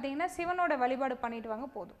அப்படின்னு பார்த்தீங்கன்னா சிவனோட வழிபாடு பண்ணிட்டு வாங்க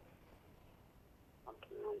போதும்.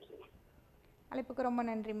 அழைப்புக்கு ரொம்ப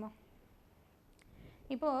நன்றிம்மா.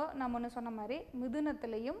 இப்போது நம்ம ஒன்று சொன்ன மாதிரி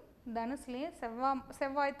மிதுனத்துலேயும் தனுசுலேயும்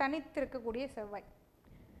செவ்வாய் தனித்து இருக்கக்கூடிய செவ்வாய்.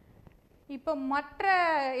 இப்போ மற்ற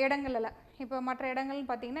இடங்கள்னு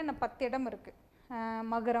பார்த்தீங்கன்னா இன்னும் 10 இடம் இருக்குது.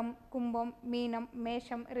 மகரம், கும்பம், மீனம்,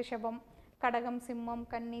 மேஷம், ரிஷபம், கடகம், சிம்மம்,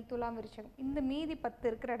 கன்னி, துலாம், விருச்சகம். இந்த மீதி 10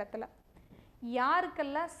 இருக்கிற இடத்துல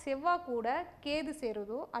யாருக்கெல்லாம் செவ்வாய் கூட கேது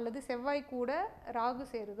சேருதோ அல்லது செவ்வாய் கூட ராகு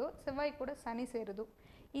சேருதோ, செவ்வாய் கூட சனி சேருதோ,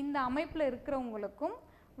 இந்த அமைப்பில் இருக்கிறவங்களுக்கும்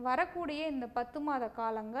வரக்கூடிய இந்த 10 மாத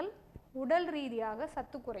காலங்கள் உடல் ரீதியாக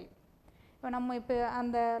சத்து குறையும். இப்போ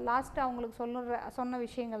அந்த லாஸ்ட்டு அவங்களுக்கு சொன்ன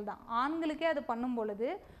விஷயங்கள் தான். ஆண்களுக்கே அது பண்ணும் பொழுது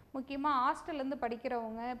முக்கியமாக ஹாஸ்டல்லேருந்து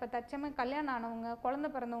படிக்கிறவங்க, இப்போ தற்சமயம் கல்யாணம் ஆனவங்க, குழந்தை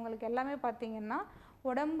பிறந்தவங்களுக்கு எல்லாமே பார்த்திங்கன்னா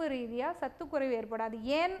உடம்பு ரீதியாக சத்து குறைவு ஏற்படும். அது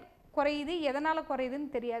ஏன் குறையுது, எதனால் குறையுதுன்னு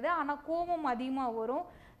தெரியாது. ஆனால் கோபம் அதிகமாக வரும்.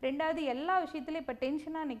 ரெண்டாவது எல்லா விஷயத்துலையும் இப்போ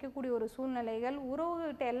டென்ஷனாக நிற்கக்கூடிய ஒரு சூழ்நிலைகள்,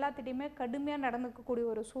 உறவுகிட்ட எல்லாத்திட்டையுமே கடுமையாக நடந்துக்கக்கூடிய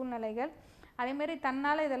ஒரு சூழ்நிலைகள், அதேமாரி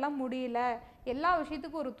தன்னால் இதெல்லாம் முடியல, எல்லா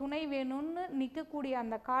விஷயத்துக்கும் ஒரு துணை வேணும்னு நிற்கக்கூடிய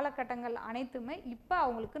அந்த காலகட்டங்கள் அனைத்துமே இப்போ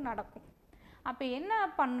அவங்களுக்கு நடக்கும். அப்போ என்ன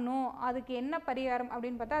பண்ணணும், அதுக்கு என்ன பரிகாரம்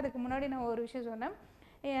அப்படின்னு பார்த்தா, அதுக்கு முன்னாடி நான் ஒரு விஷயம் சொன்னேன்.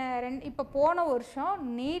 இப்போ போன வருஷம்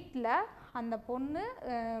நீட்டில் அந்த பொண்ணு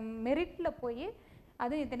மெரிட்டில் போய்,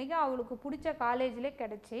 அதுவும் இத்தனைக்கும் அவளுக்கு பிடிச்ச காலேஜ்லேயே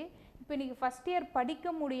கிடச்சி இப்போ இன்றைக்கி ஃபஸ்ட் இயர்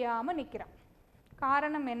படிக்க முடியாமல் நிற்கிறான்.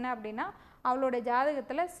 காரணம் என்ன அப்படின்னா, அவளோட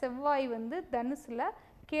ஜாதகத்தில் செவ்வாய் வந்து தனுசில்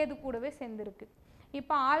கேது கூடவே சேர்ந்துருக்கு.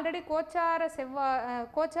 இப்போ ஆல்ரெடி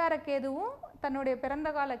கோச்சார கேதுவும் தன்னுடைய பிறந்த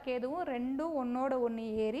கால கேதுவும் ரெண்டும் ஒன்றோட ஒன்று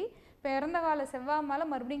ஏறி பிறந்த கால செவ்வாய் மேலே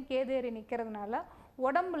மறுபடியும் கேது ஏறி நிற்கிறதுனால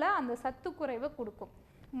உடம்புல அந்த சத்து குறைவை கொடுக்கும்.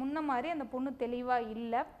 முன்ன மாதிரி அந்த பொண்ணு தெளிவாக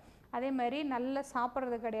இல்லை. அதே மாதிரி நல்ல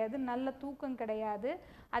சாப்பிட்றது கிடையாது, நல்ல தூக்கம் கிடையாது.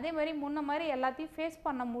 அதே மாதிரி முன்ன மாதிரி எல்லாத்தையும் ஃபேஸ்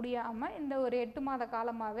பண்ண முடியாமல் இந்த ஒரு 8 மாத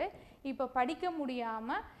காலமாகவே இப்போ படிக்க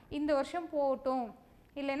முடியாமல் இந்த வருஷம் போகட்டும்,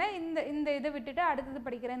 இல்லைன்னா இந்த இதை விட்டுட்டு அடுத்தது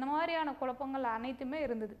படிக்கிறேன், இந்த மாதிரியான குழப்பங்கள் அனைத்துமே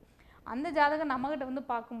இருந்தது. அந்த ஜாதகம் நம்மகிட்ட வந்து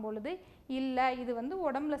பார்க்கும் பொழுது, இல்லை இது வந்து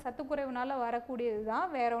உடம்புல சத்துக்குறைவுனால வரக்கூடியது தான்,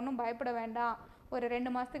 வேற ஒன்றும் பயப்பட வேண்டாம், ஒரு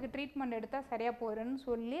 2 மாதத்துக்கு ட்ரீட்மெண்ட் எடுத்தால் சரியாக போகிறேன்னு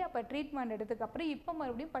சொல்லி அப்போ ட்ரீட்மெண்ட் எடுத்ததுக்கப்புறம் இப்போ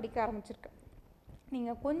மறுபடியும் படிக்க ஆரம்பிச்சிருக்கேன்.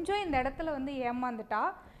 நீங்கள் கொஞ்சம் இந்த இடத்துல வந்து ஏமாந்துட்டா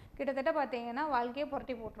கிட்டத்தட்ட பார்த்தீங்கன்னா வாழ்க்கையை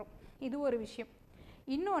புரட்டி போட்டுரும். இது ஒரு விஷயம்.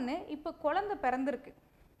 இன்னொன்று, இப்போ குழந்தை பிறந்திருக்கு.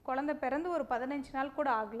 குழந்தை பிறந்து ஒரு 15 நாள் கூட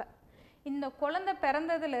ஆகலை. இந்த குழந்தை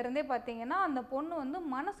பிறந்ததுலேருந்தே பார்த்தீங்கன்னா அந்த பொண்ணு வந்து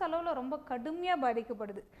மனசளவில் ரொம்ப கடுமையாக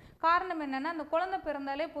பாதிக்கப்படுது. காரணம் என்னென்னா, அந்த குழந்தை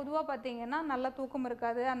பிறந்தாலே பொதுவாக பார்த்தீங்கன்னா நல்லா தூக்கம்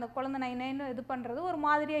இருக்காது, அந்த குழந்தை நைன்னு இது பண்ணுறது ஒரு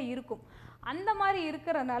மாதிரியாக இருக்கும். அந்த மாதிரி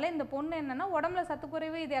இருக்கிறதுனால இந்த பொண்ணு என்னென்னா உடம்புல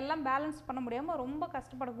சத்துக்குறைவு இதெல்லாம் பேலன்ஸ் பண்ண முடியாமல் ரொம்ப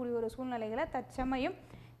கஷ்டப்படக்கூடிய ஒரு சூழ்நிலைகளை தற்சமயம்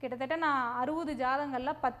கிட்டத்தட்ட நான் 60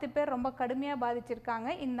 ஜாதகங்களில் 10 பேர் ரொம்ப கடுமையாக பாதிச்சிருக்காங்க.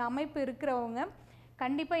 இந்த அமைப்பு இருக்கிறவங்க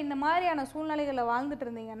கண்டிப்பாக இந்த மாதிரியான சூழ்நிலைகளை வாழ்ந்துட்டு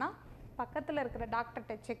இருந்தீங்கன்னா பக்கத்தில் இருக்கிற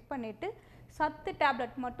டாக்டர்கிட்ட செக் பண்ணிவிட்டு சத்து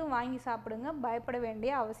டேப்லெட் மட்டும் வாங்கி சாப்பிடுங்க. பயப்பட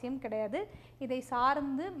வேண்டிய அவசியம் கிடையாது. இதை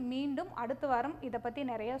சார்ந்து மீண்டும் அடுத்த வாரம் இதை பற்றி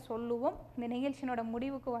நிறையா சொல்லுவோம். இந்த நிகழ்ச்சியினோட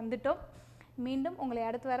முடிவுக்கு வந்துட்டோம். மீண்டும் உங்களை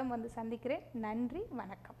அடுத்த வாரம் வந்து சந்திக்கிறேன். நன்றி,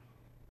 வணக்கம்.